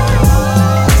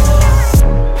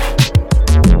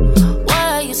 Why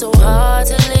are you so hard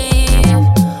to leave?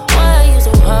 Why are you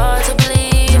so hard to believe?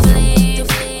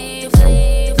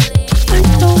 I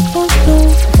don't want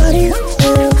nobody else.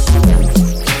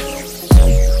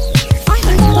 I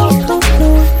don't want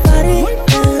nobody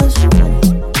else.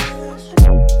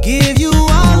 Give you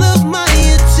all of my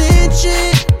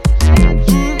attention.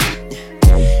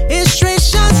 It's straight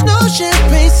shots, no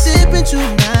champagne sipping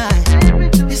tonight.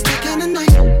 It's the kind of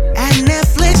night. At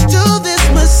Netflix, do this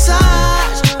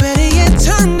massage. Better yet,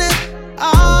 turn it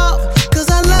off. Cause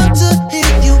I love to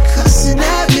hear you cussing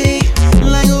at me.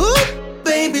 Like, ooh,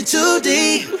 baby, too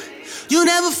deep. You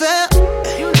never felt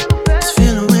this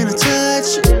feeling when I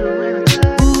touch you.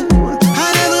 Ooh,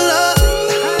 I never loved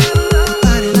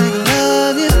nobody like I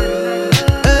love you.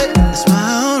 Hey, that's why I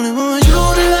only want you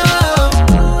to love.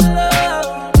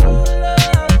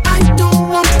 I don't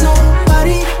want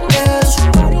nobody else. I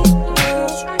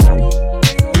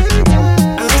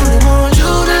only want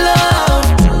you to love.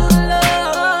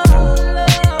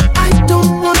 I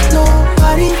don't want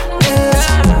nobody else.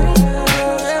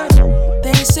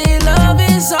 They say love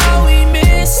is all we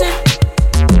missing.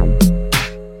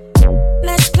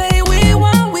 Let's play we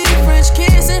want, we French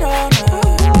kiss it all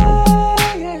night.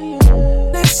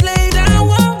 Let's lay down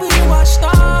while we watch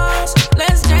stars.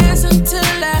 Let's dance until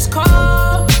last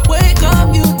call. Wake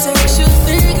up, you text, you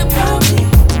think about me.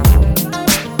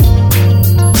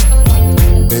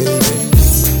 Baby,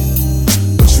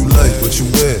 what you like, what you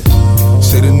wear?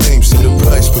 Say the name, say the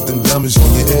price, put them diamonds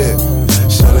on your head.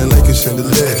 Shining like a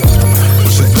chandelier.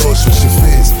 What's your thoughts, what's your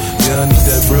fears? Yeah, I need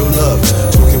that real love.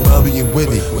 Talking Bobby and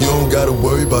Whitney. You don't gotta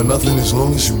worry about nothing as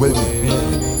long as you with me.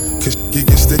 Cause it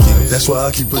gets sticky, that's why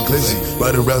I keep it glizzy.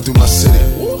 Right around through my city.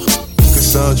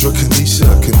 Cassandra, Kanisha,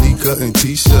 Kanika and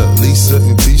Tisha, Lisa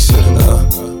and Tisha.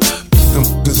 Them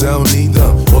cause I don't need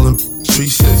them. All them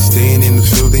street shit. Staying in the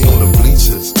field, they on the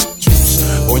bleachers.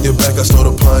 On your back, I start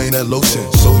applying that lotion.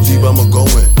 So deep, I'ma go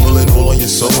in. Pulling all on your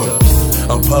sewing.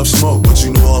 I'm Pop Smoke, but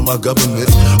you know all my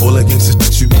government. All that gangsta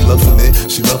shit, you be loving it.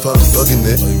 She love how I'm thugging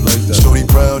it. Shorty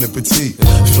brown and petite,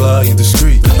 fly and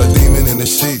discreet, a demon in the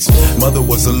sheets. Mother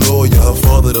was a lawyer, her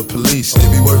father the police. They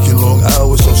be working long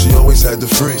hours, so she always had the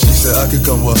free. She said I could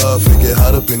come with her if it get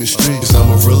hot up in the streets. I'm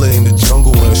a gorilla in the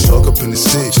jungle and a shark up in the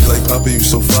sea. She like, Papa, you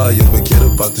so fire, but get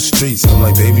up out the streets. I'm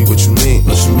like, baby, what you mean?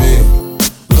 What you mean?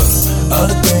 Look, I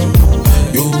think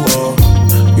you are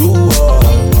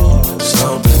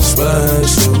something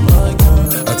special.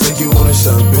 I take you on a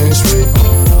shopping spree,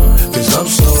 cause I'm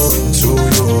so into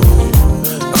you.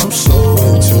 I'm so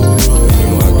into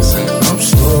you. I'm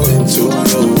so into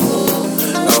you.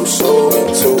 I'm so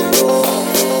into you.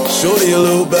 Shorty a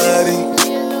little body,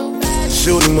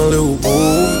 shorty my little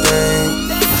boo thing.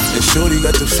 And shorty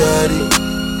got the fatty.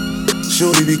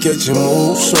 Shorty be catching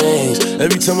mood swings.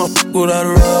 Every time I fuck without a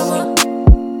rubber,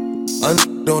 I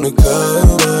on the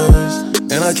covers.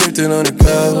 And I kept it on the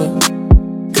cover,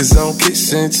 cause I don't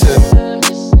kiss and tell.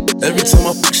 Every time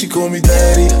I fuck, she call me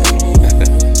daddy.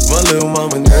 My little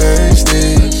mama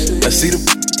nasty. I see the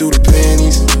through the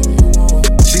panties.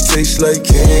 She tastes like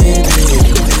candy.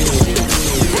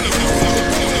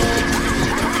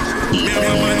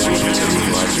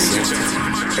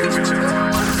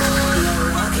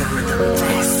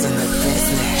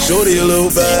 Shorty a little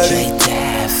body.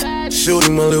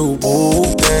 Shorty my little boo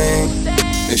thing.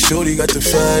 And shorty got the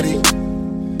fatty.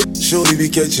 Shorty be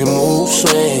catching mood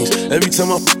swings. Every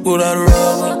time I fuck without a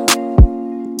rubber,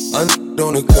 I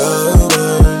on the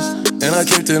covers. And I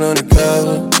kept it on the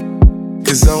cover,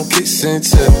 cause I don't kiss and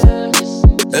tell.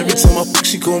 Every time I fuck,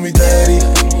 she call me daddy.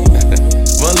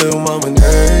 My little mama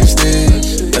nasty.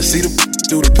 I see the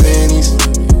through the panties.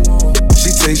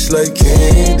 She tastes like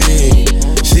candy.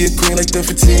 She a queen like the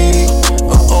fatigue.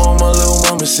 My little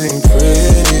mama sitting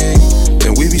pretty.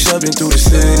 And we be shopping through the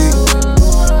city.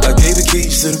 I gave the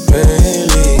keys to the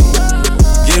Bentley.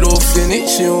 Get off in it,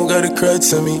 you don't gotta cry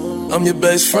to me. I'm your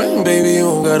best friend, baby, you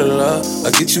don't gotta lie.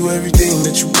 I get you everything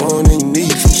that you want and you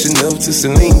need. From Chanel to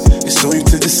Celine, it's on you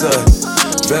to decide.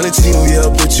 Valentino, yeah,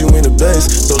 I'll put you in the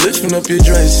best. Start lifting up your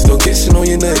dress, start kissing on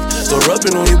your neck, start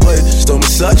rubbing on your butt, start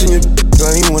massaging your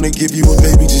I ain't wanna give you a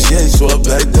baby just yet, so I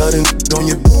backed out and on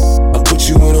your I put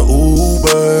you in an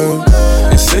Uber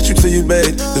and sent you to your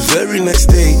bed. The very next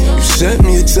day, you sent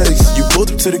me a text. You pulled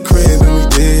up to the crib and we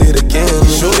did it again.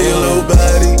 Shorty a little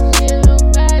body,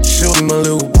 shorty my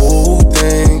little boo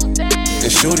thing,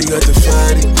 and shorty got the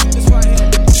fatty.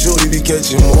 Shorty be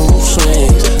catching mood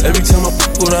swings. Every time I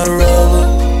fuck without a rubber,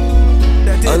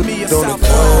 I on the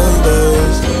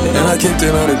covers, and I kept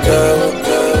it on the cover.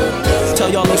 Tell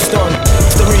y'all no story.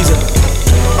 It's the reason.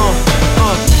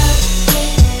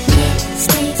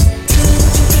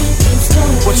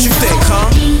 What you think, huh?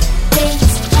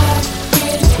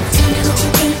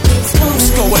 What's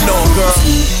going on, girl?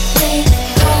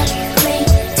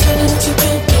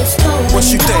 What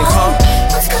you think, huh?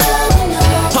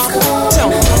 Tell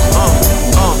me.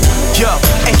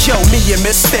 Yo, me and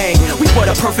Miss Thing, we were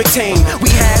the perfect team.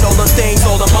 We had all the things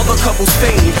all the other couples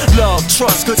fiend. Love,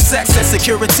 trust, good sex, and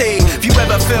security. If you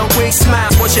ever felt weak,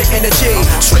 smiles was your energy.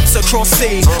 Trips across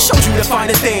seas, showed you the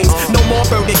finer things. No more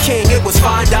Burger King, it was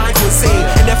fine dine cuisine.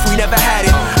 And if we never had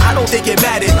it, I don't think it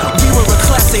mattered. We were a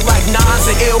classic like Nas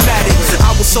and Illmatic. I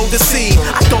was so deceived,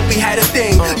 I thought we had a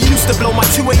thing. You used to blow my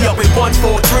 2A up in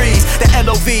 143s. The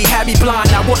LOV had me blind,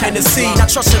 I wanted to see.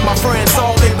 Not trusting my friends,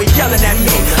 all they were yelling at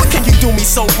me. How can you do me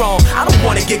so wrong? I don't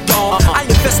wanna get gone. I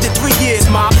invested 3 years,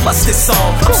 ma, plus this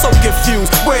song. I'm so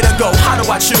confused, where to go, how do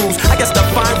I choose? I guess to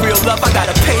find real love, I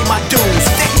gotta pay my dues.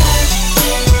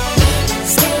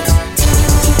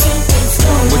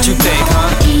 What you think, huh?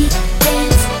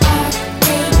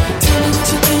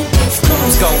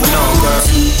 What's going on, girl?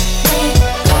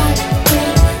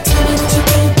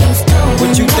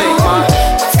 What you think, man?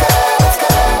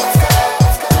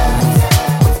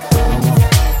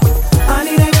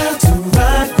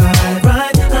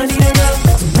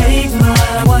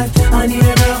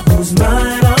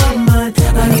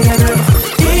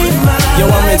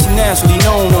 Internationally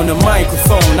known on the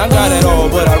microphone. I got it all,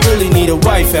 but I really need a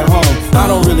wife at home. I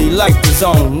don't really like the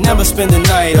zone, never spend the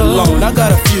night alone. I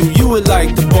got a few you would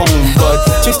like the bone, but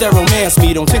chicks that romance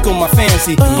me don't tickle my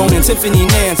fancy. Bone and Tiffany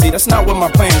Nancy, that's not what my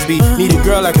plans be. Need a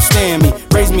girl that can stand me,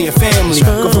 raise me a family.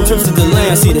 Go from trips to the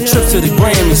land, see the trips to the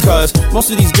Grammys. Cause most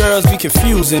of these girls be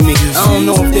confusing me. I don't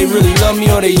know if they really love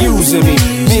me or they using me.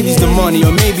 Maybe it's the money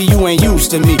or maybe you ain't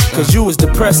used to me. Cause you was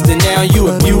depressed and now you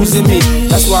abusing me.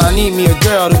 That's why I need me a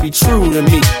girl to be true to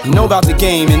me. Know about the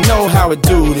game and know how it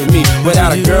do to me.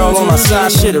 Without a girl on my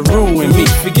side, shit'll ruin me.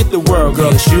 Forget the world,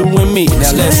 girl, it's you and me.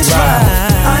 Now let's ride.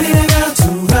 I need a girl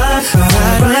to ride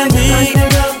with me. I need a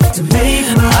girl to make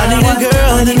my I need a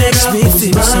girl that makes me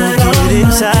feel so good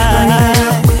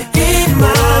inside. In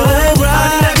my ride. I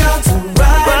need a girl to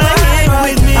ride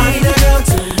with me. I need a girl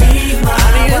to be my I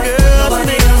need a girl that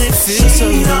makes me feel so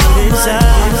good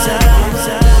inside.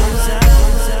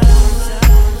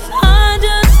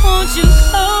 You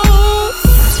close,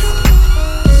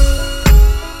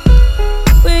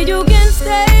 where you can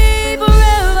stay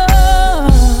forever.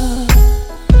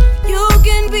 You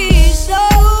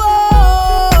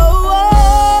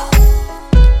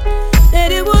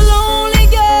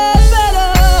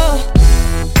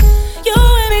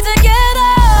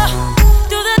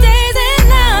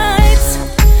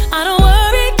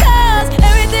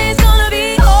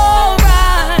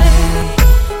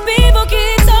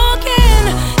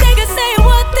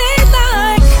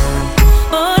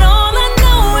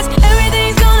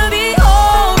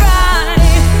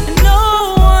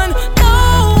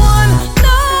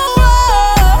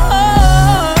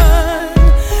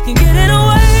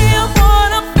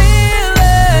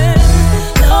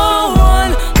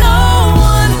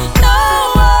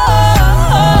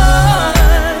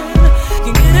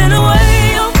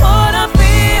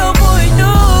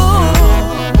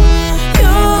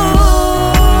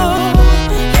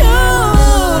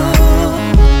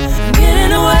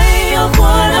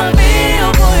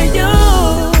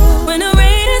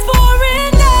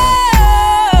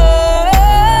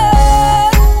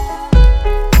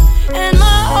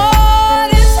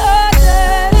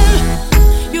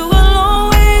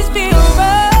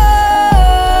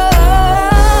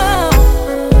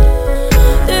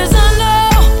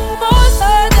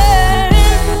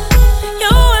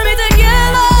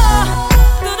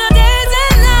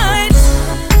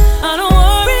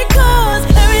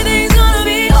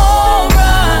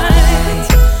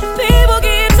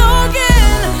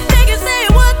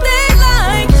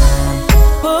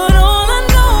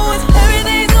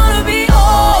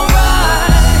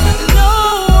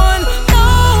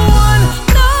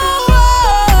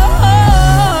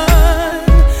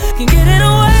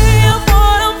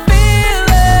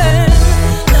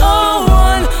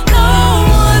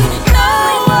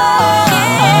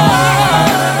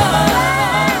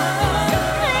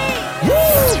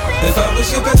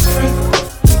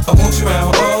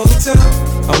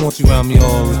me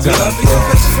all the time. Girl, I'll be your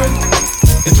best friend.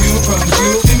 If you promise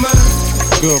you'll be mine.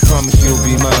 Girl, promise you'll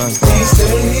be mine. He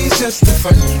said he's just a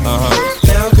friend.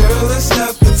 Now, girl, let's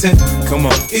not pretend. Come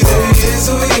on. Either he is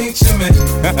or he ain't your man.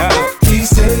 He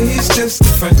said he's just a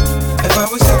friend. If I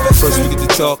was your best First friend. we get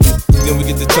to talking, then we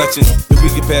get to touching. If we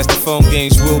get past the phone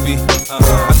games, we'll be.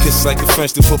 I kiss like the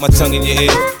French to put my tongue in your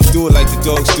ear. Do it like the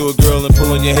dogs do a girl and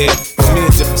pull on your hair. For me, a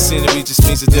different scenery just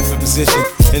means a different position.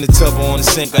 In the tub or on the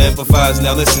sink, I improvise.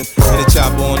 Now listen, in the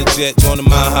chopper on the jet, join the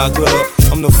Mile High Club.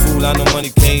 I'm no fool, I know money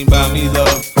came by me,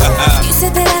 love. You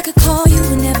said that I could call you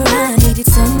whenever I needed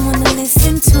someone to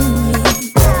listen to me.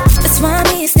 That's why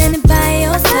I'm here standing by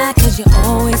your side, cause you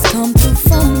always come through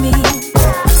for me.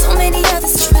 So many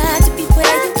others tried to be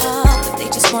where you are, but they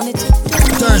just wanted to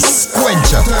Thirst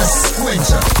Quencher.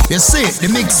 You see it, the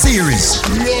mix series.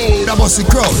 That was the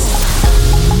crowd.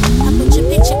 I put your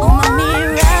picture on my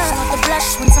mirror. Start to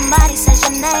blush when somebody says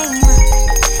your name.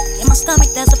 In my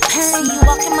stomach there's a pain. You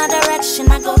walk in my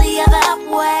direction, I go the other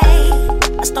way.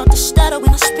 I start to stutter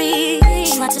when I speak.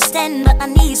 Try to stand but my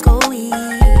knees go weak.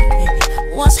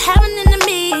 What's happening to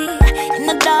me? In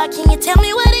the dark, can you tell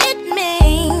me what it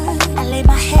means? I lay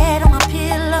my head on my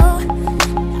pillow,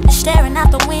 staring out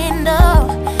the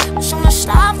window. Wish on a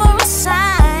star for a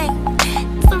sign.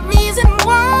 It's the reason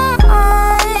why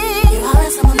you're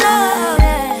always on my mind.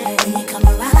 When you come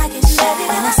around, I get shy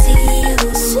and I see you.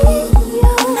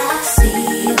 When I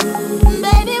see you,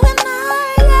 baby, when I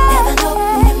never know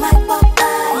when you might walk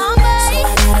by. So I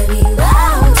gotta be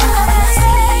right on time when I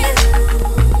see you.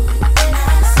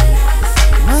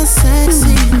 My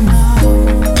sexy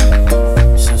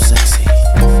love, so sexy.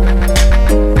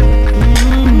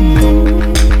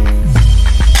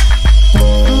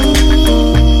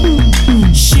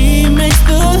 She makes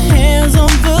the hands on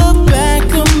the back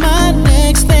of my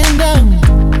neck stand up.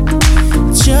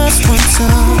 Just one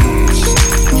touch,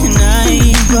 and I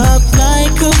erupt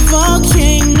like a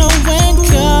volcano and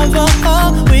cover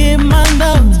up with my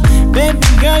love. Baby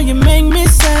girl, you make me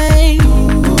say,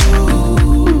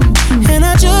 and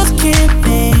I just can't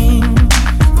think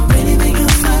of anything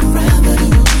else I'd rather do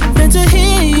than to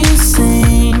hear you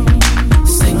sing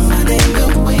my name the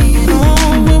way you do. Oh,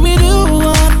 when we do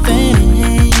our thing,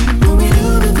 when we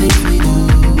do the things we do.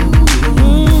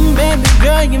 Baby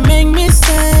girl, you make me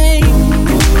say,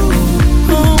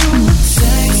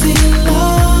 sexy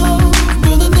love,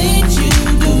 girl, the things you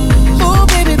do. Oh,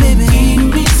 baby, baby, keep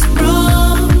me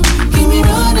strong, keep me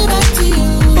running back to you.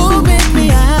 Oh, baby,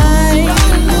 I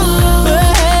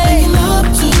love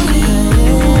to you.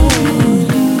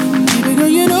 Baby girl,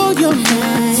 you know you're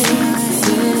nice.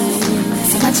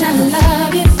 So much I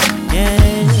love you,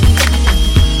 Yeah.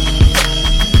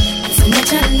 so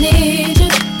much I need you,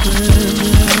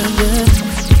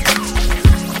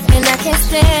 and I can't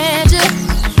stand you.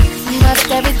 But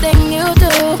everything you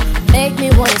do make me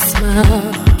wanna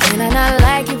smile. Can I not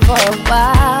like you for a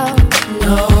while?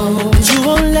 No, You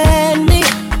won't let me,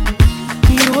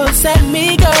 you upset me,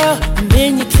 girl. And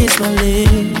then you kiss my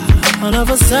lips. All of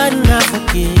a sudden I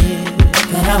forget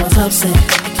that I was upset.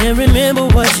 I can't remember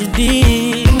what you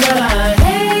did. Girl, I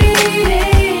hate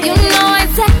it. you know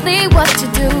exactly what to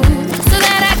do, so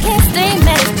that I can't stay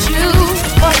mad at you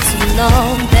for too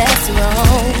long. That's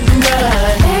wrong. Girl, I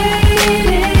hate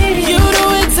it. You know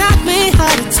exactly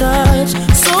how to touch,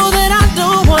 so that I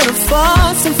don't wanna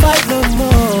fuss and fight no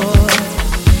more.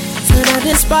 Said I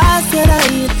despise that I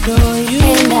adore you.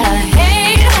 And I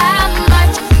hate how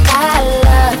much I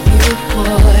love you,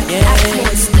 boy. Yeah. I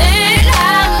can't stand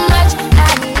how much I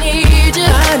need you. I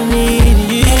need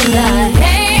you. And I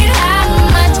hate how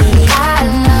much I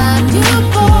love you,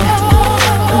 boy.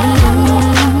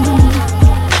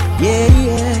 Yeah.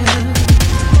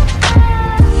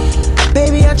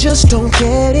 Baby, I just don't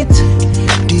get it.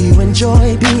 Do you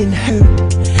enjoy being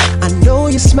hurt? I know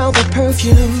you smell the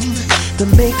perfume, the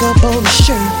makeup on the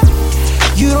shirt.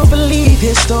 You don't believe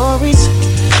his stories.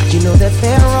 You know that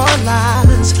there are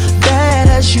lies. Bad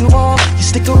as you are, you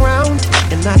stick around,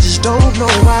 and I just don't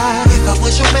know why. If I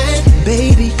was your man,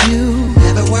 baby, you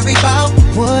never worry about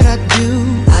what I do.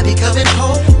 I be coming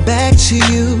home back to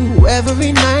you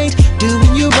every night,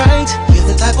 doing you right. You're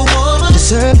the type of woman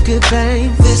deserve good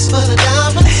fame. This for the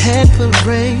diamond, head full of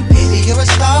rain. Baby, you're a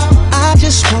star. I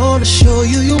just wanna show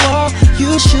you you are.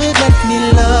 You should let me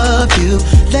love you.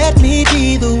 Let me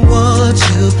be the one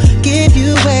to give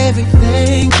you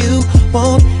everything you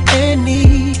want and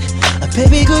need. A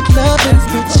baby, good love and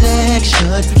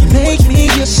protection. Make me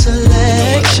your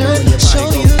selection. Show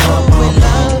you what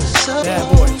love's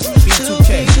supposed to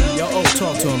be. Yo,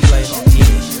 talk to him, player.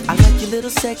 I like your little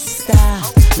sexy style.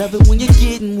 Love it when you're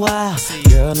getting wild.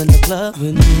 Girl in the club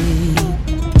with me.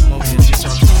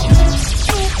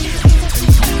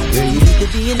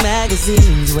 be in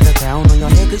magazines with a crown on your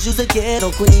head, cause you's a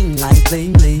ghetto queen, like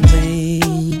bling, bling,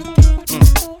 bling.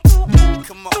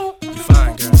 Come on, you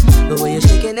fine, girl. The way you're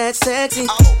shaking that sexy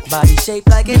body shaped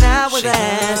like an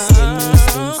hourglass. Can we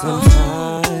spend some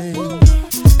time?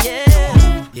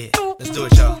 Yeah, let's do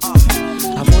it, y'all.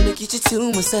 I wanna get you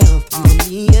to myself, you and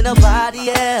me and nobody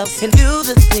else, and do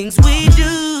the things we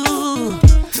do.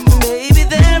 Baby,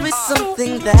 there is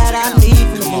something that I need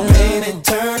from you. Come on, baby,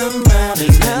 turn around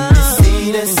and let me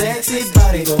see that sexy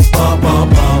body go bum, bum,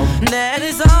 bum. That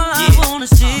is all I wanna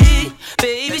see.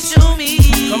 Baby, show me.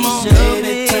 Come on,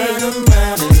 baby, turn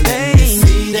around and let me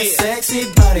see that sexy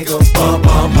body go bum,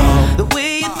 bum, bum. The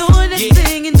way you're throwing that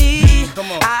thing in me,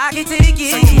 I can take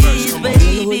it,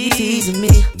 baby. The way you're teasing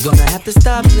me, gonna have to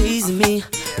stop pleasing me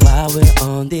while we're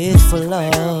on this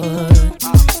floor.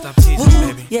 Stop teasing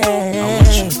me, baby.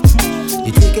 Yeah,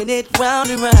 you're taking it round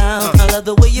and round. I love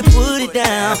the way you put it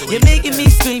down. You're making me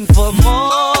scream for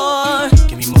more.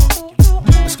 Give me more.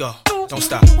 Let's go. Don't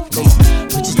stop. Come on.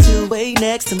 Put your two-way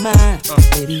next to mine.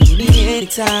 Baby, give me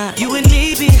anytime. You and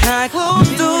me behind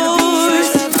closed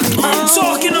doors. I'm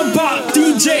talking about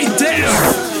DJ Damn.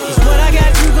 What I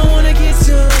got you going to get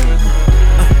to.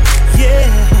 Yeah.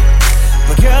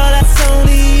 But girl, that's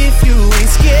only if you ain't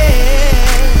scared.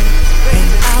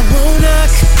 And I won't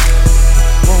knock,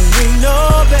 won't ring no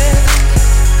bell.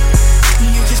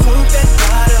 You just move that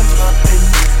bottom up and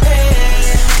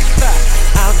down.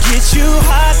 I'll get you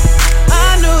hot,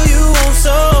 I know you want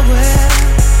so well.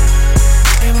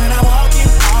 And when I walk in,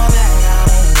 all that I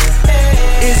want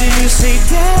is you say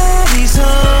daddy's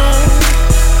home,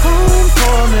 home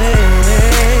for me.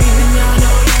 And I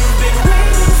know you've been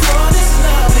waiting for this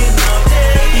loving all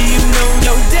day. You know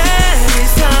your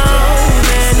daddy's home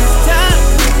and it's time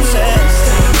to sex.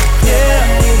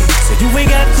 Yeah, so you ain't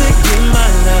got to give my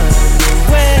love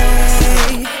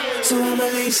away. So I'ma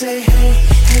say hey,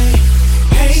 hey,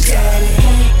 hey daddy,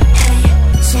 hey, hey.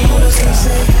 So what does he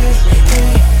say? Hey,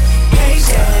 hey, hey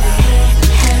daddy,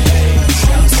 hey, hey,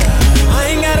 hey. I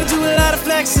ain't gotta do a lot of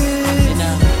flexing. You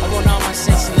know, I want all my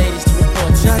sexy ladies to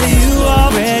report to now that you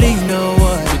already know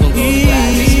what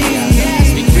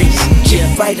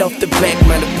right off the back,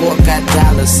 man, the boy got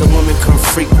dollars, so women come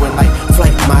frequent like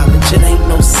flight mileage. It ain't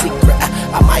no secret.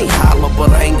 I might holler, but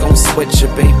I ain't gon' sweat you,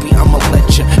 baby. I'ma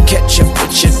let you catch up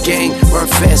with your gang, run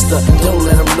faster. Don't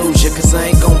let them lose you, cause I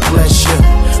ain't gon' bless you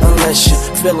unless you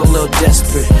feel a little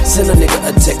desperate. Send a nigga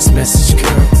a text message,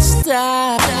 girl.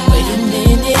 Stop, wait a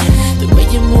minute. The way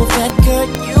you move that girl,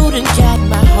 you done got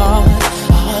my heart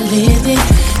all in it.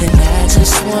 And I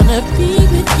just wanna be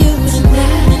with you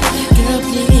tonight. Girl,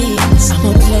 please, I'm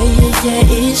a player,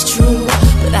 yeah, it's true,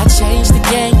 but I changed the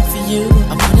game for you.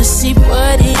 I wanna see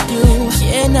what it do.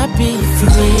 Can I be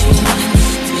free?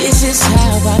 This is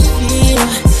how I feel.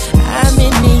 I'm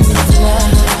in need of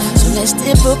love, so let's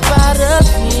dip up out of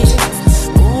here.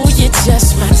 Ooh, you're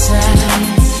just my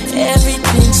time.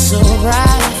 Everything's so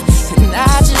right, and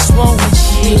I just wanna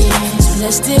cheer. So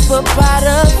let's dip up out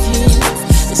of here.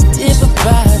 Let's dip up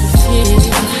out of here.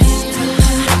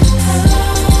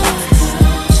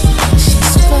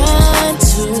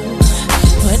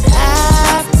 But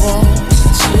I want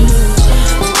you.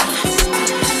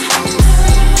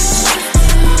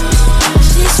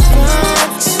 She's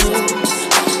fine too,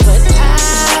 but I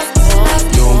want you.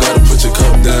 You don't gotta put your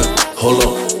cup down. Hold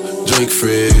on, drink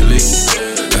freely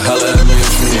and holla at me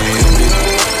if you need me,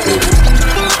 baby.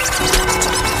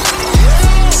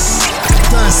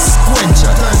 Thirst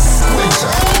Quencher.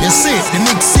 You see it, the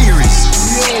mix series.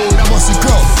 That must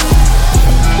go.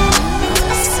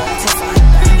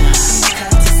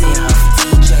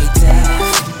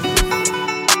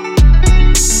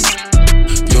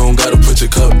 Your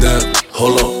cup down,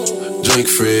 hold on, drink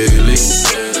freely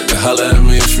and holla at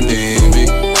me if you need me.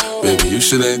 Baby, you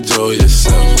should enjoy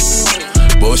yourself.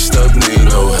 Boy, stuff need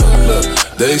no help.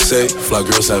 Look, they say fly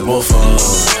girls have more fun.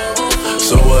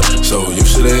 So what? So you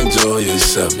should enjoy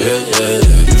yourself. Yeah, yeah,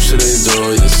 you should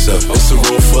enjoy yourself. It's a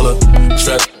room full of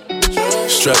strap.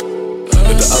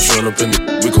 If the ops run up in the,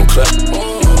 we gon' clap.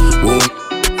 Boom,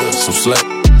 some slack.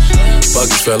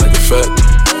 Pockets fat like a fat.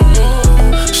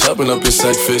 Shopping up in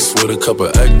sack fist with a couple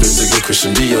actors to get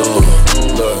Christian Dior.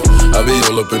 Look, I be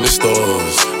all up in the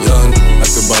stores. Young, I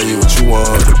can buy you what you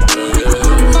want.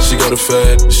 She got a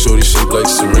fat, shorty shaped like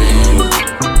Serena.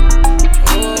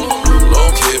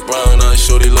 Long kid, brown eyes,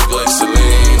 shorty look like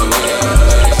Selena.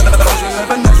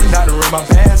 Nothing gotta rip my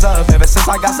pants up. Ever since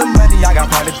I got some money, I got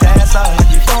private dance up. I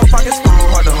keep throwing pockets full,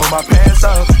 hard to hold my pants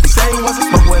up. They say he wants to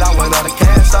smoke without one on the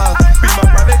cancer. Be my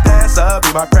private dancer,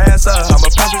 be my prancer. I'm a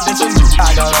presidential loop,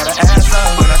 I got all the answers.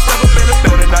 When I step up in the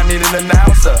building, I need an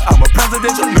announcer. I'm a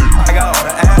presidential loop, I got all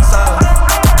the answers.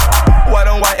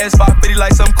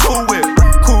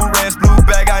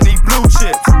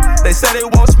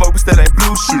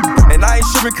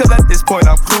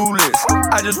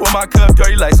 on my cup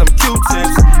dirty like some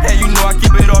Q-tips. And you know I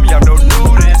keep it on me, I'm no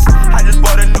nudist. I just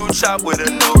bought a new chop with a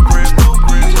new grip.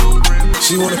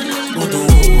 She wanna with the woo.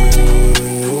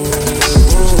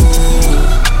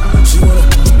 She wanna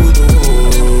with the woo.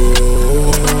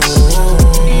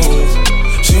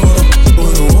 She wanna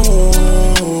with the woo.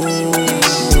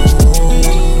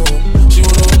 She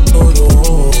wanna with the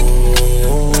woo.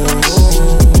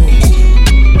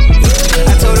 I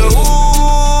told her ooh,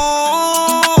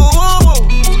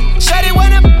 shawty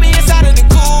wanna put me inside of the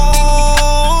cool.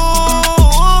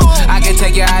 I can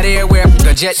take you out everywhere,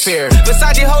 a jet fare.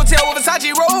 Versace hotel with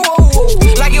Versace roll.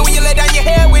 Like it when you let down your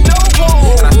hair with no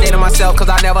clothes. And I say to myself, cause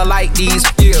I never like these.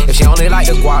 Yeah. If she only like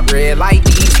the guap red like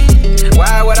these,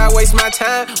 why would I waste my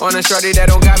time on a shorty that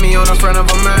don't got me on the front of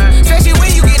a mind? Especially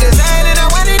when you get designed and I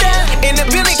want it down. And the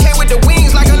building came with the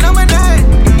wings like a number 9.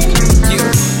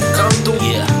 Yeah, come through.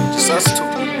 Yeah, just us two.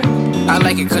 I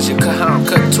like it cause you cut how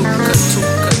cut two, cut two,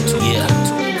 cut two. Yeah.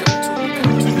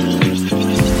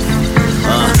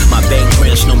 My bank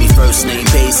branch know me first name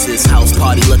basis. House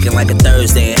party looking like a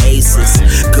Thursday in Aces.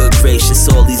 Good gracious,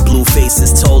 all these blue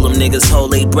faces. Told them niggas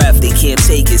hold they breath, they can't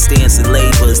take it. Stands in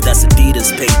labors, that's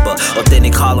Adidas paper.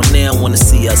 Authentic Harlem now wanna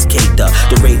see us caked up.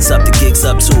 The rates up, the gigs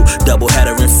up too. Double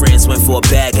header and friends went for a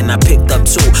bag and I picked up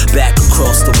 2. Back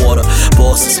across the water,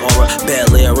 Boston's aura.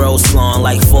 Bel Air rose flowing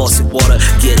like faucet water.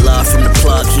 Get love from the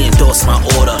plug, he endorsed my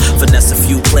order. Finesse a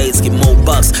few plays, get more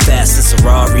bucks. Fast as a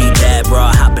Ferrari, bad bro,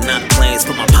 hopping on the planes.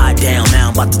 Put my pie down, now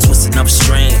I'm about to twist another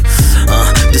string.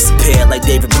 Disappear like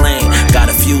David Blaine. Got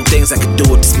a few things I could do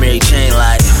with this Mary Jane,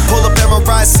 like pull up and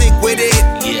ride sick with it.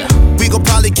 Yeah, we gon'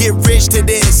 probably get rich to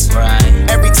this. Right.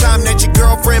 Every time that your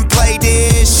girlfriend play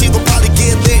this, she gon' probably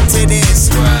get lit to this.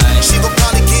 Right. She gon'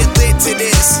 probably get lit to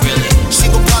this. Really? She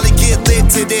gon' probably get lit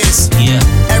to this. Yeah.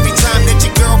 Every time that your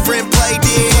girlfriend play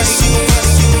this.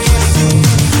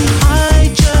 I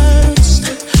just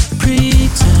pretend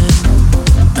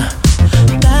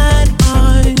that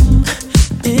I'm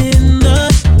in the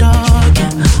dark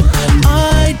and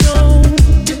I don't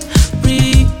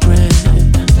regret,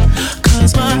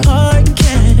 cause my heart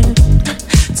can't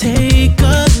take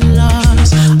a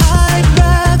loss. I'd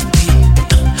rather be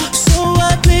so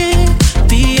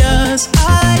oblivious.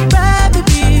 I'd rather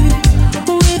be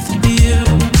with you.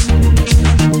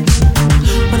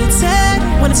 When it's said,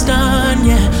 when it's done,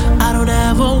 yeah, I don't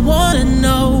ever wanna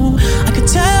know. I could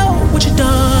tell what you've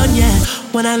done, yeah.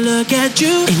 When I look at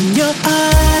you in your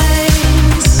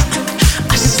eyes,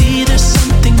 I see there's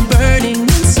something burning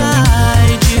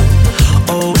inside you.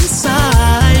 Oh,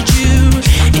 inside you,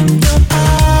 in your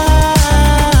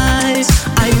eyes.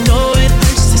 I know it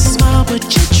hurts to smile, but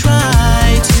you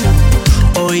try to.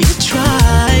 Oh, you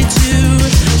try to.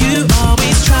 You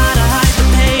always try to hide the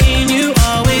pain. You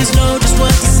always know just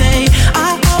what to say.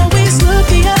 I always look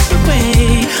the other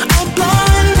way. I'm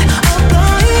blind in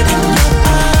your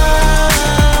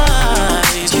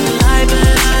eyes. You lie,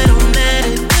 but I don't let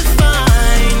it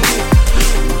define you.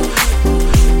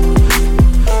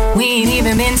 We ain't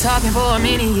even been talking for a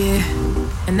minute yet,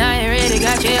 and I already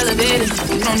got you elevated.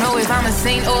 You don't know if I'm a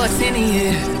saint or a sinner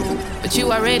yet, but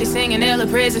you already singing hella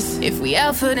praises. If we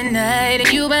out for the night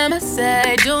and you by my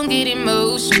side, don't get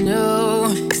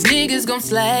emotional, cause niggas gon'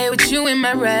 slide with you in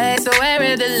my ride. So I'd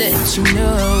rather let you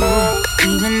know,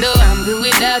 even though I'm good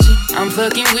without you, I'm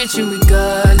fucking with you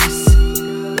regardless.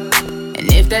 And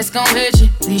if that's gon' hurt you,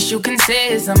 at least you can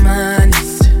say is I'm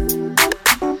honest.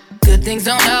 Good things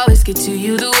don't always get to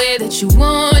you the way that you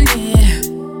want it.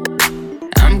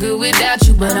 I'm good without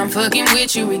you, but I'm fucking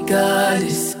with you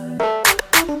regardless.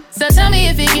 So tell me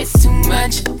if it gets too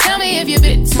much. Tell me if you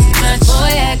bit too much.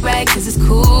 Boy, act right, cause it's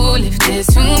cool if there's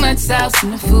too much sauce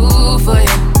in the food for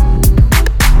you.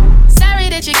 Sorry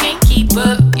that you can't keep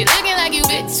up. You're looking like you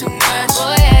bit too much.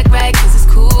 Boy, act right, cause it's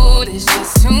cool. There's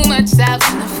just too much sauce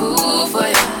in the food for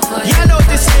you. Yeah, I know what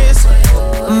this is.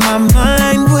 My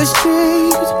mind was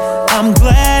straight. I'm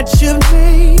glad you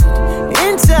made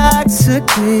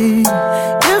intoxicate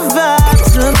your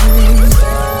vibes of me.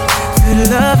 Feel the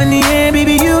love in the air,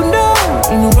 baby, you know.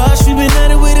 In the rush, we've been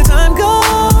at it where the time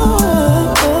goes.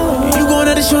 You gon'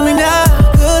 have to show me now,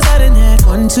 cause I done had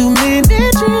 1 too many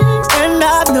drinks, and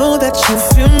I know that you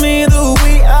feel me the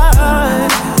way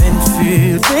I've been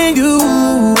feeling you.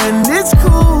 And it's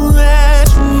cool that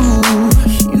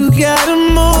you got a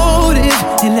motive,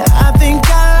 and I think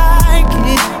I like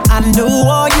it. I know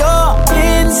all your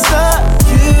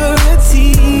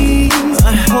insecurities.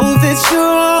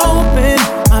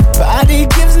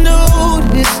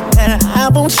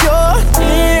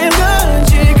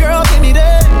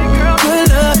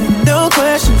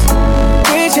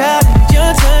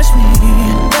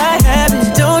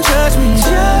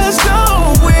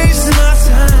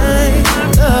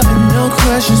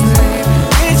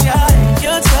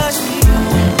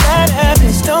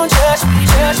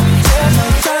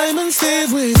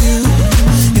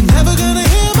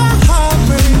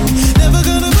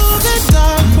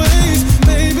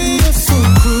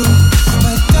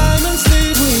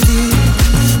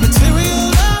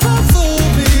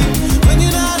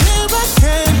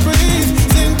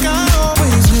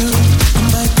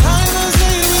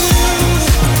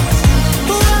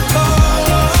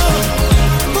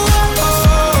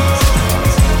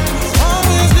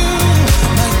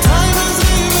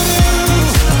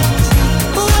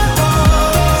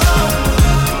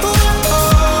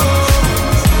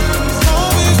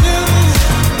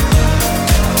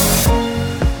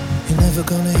 Never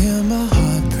gonna hear my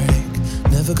heart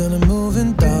break. Never gonna move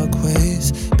in dark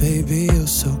ways. Baby, you're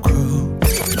so cruel.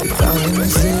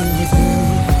 Diamonds leave with you.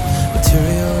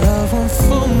 Material love won't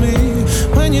fool me.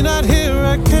 When you're not here,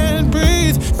 I can't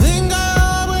breathe. Think I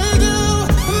always do.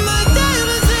 My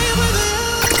diamonds leave with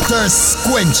you. Thirst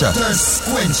Quencher.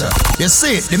 You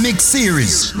see it, the mix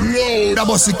series. That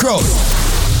was the crowd.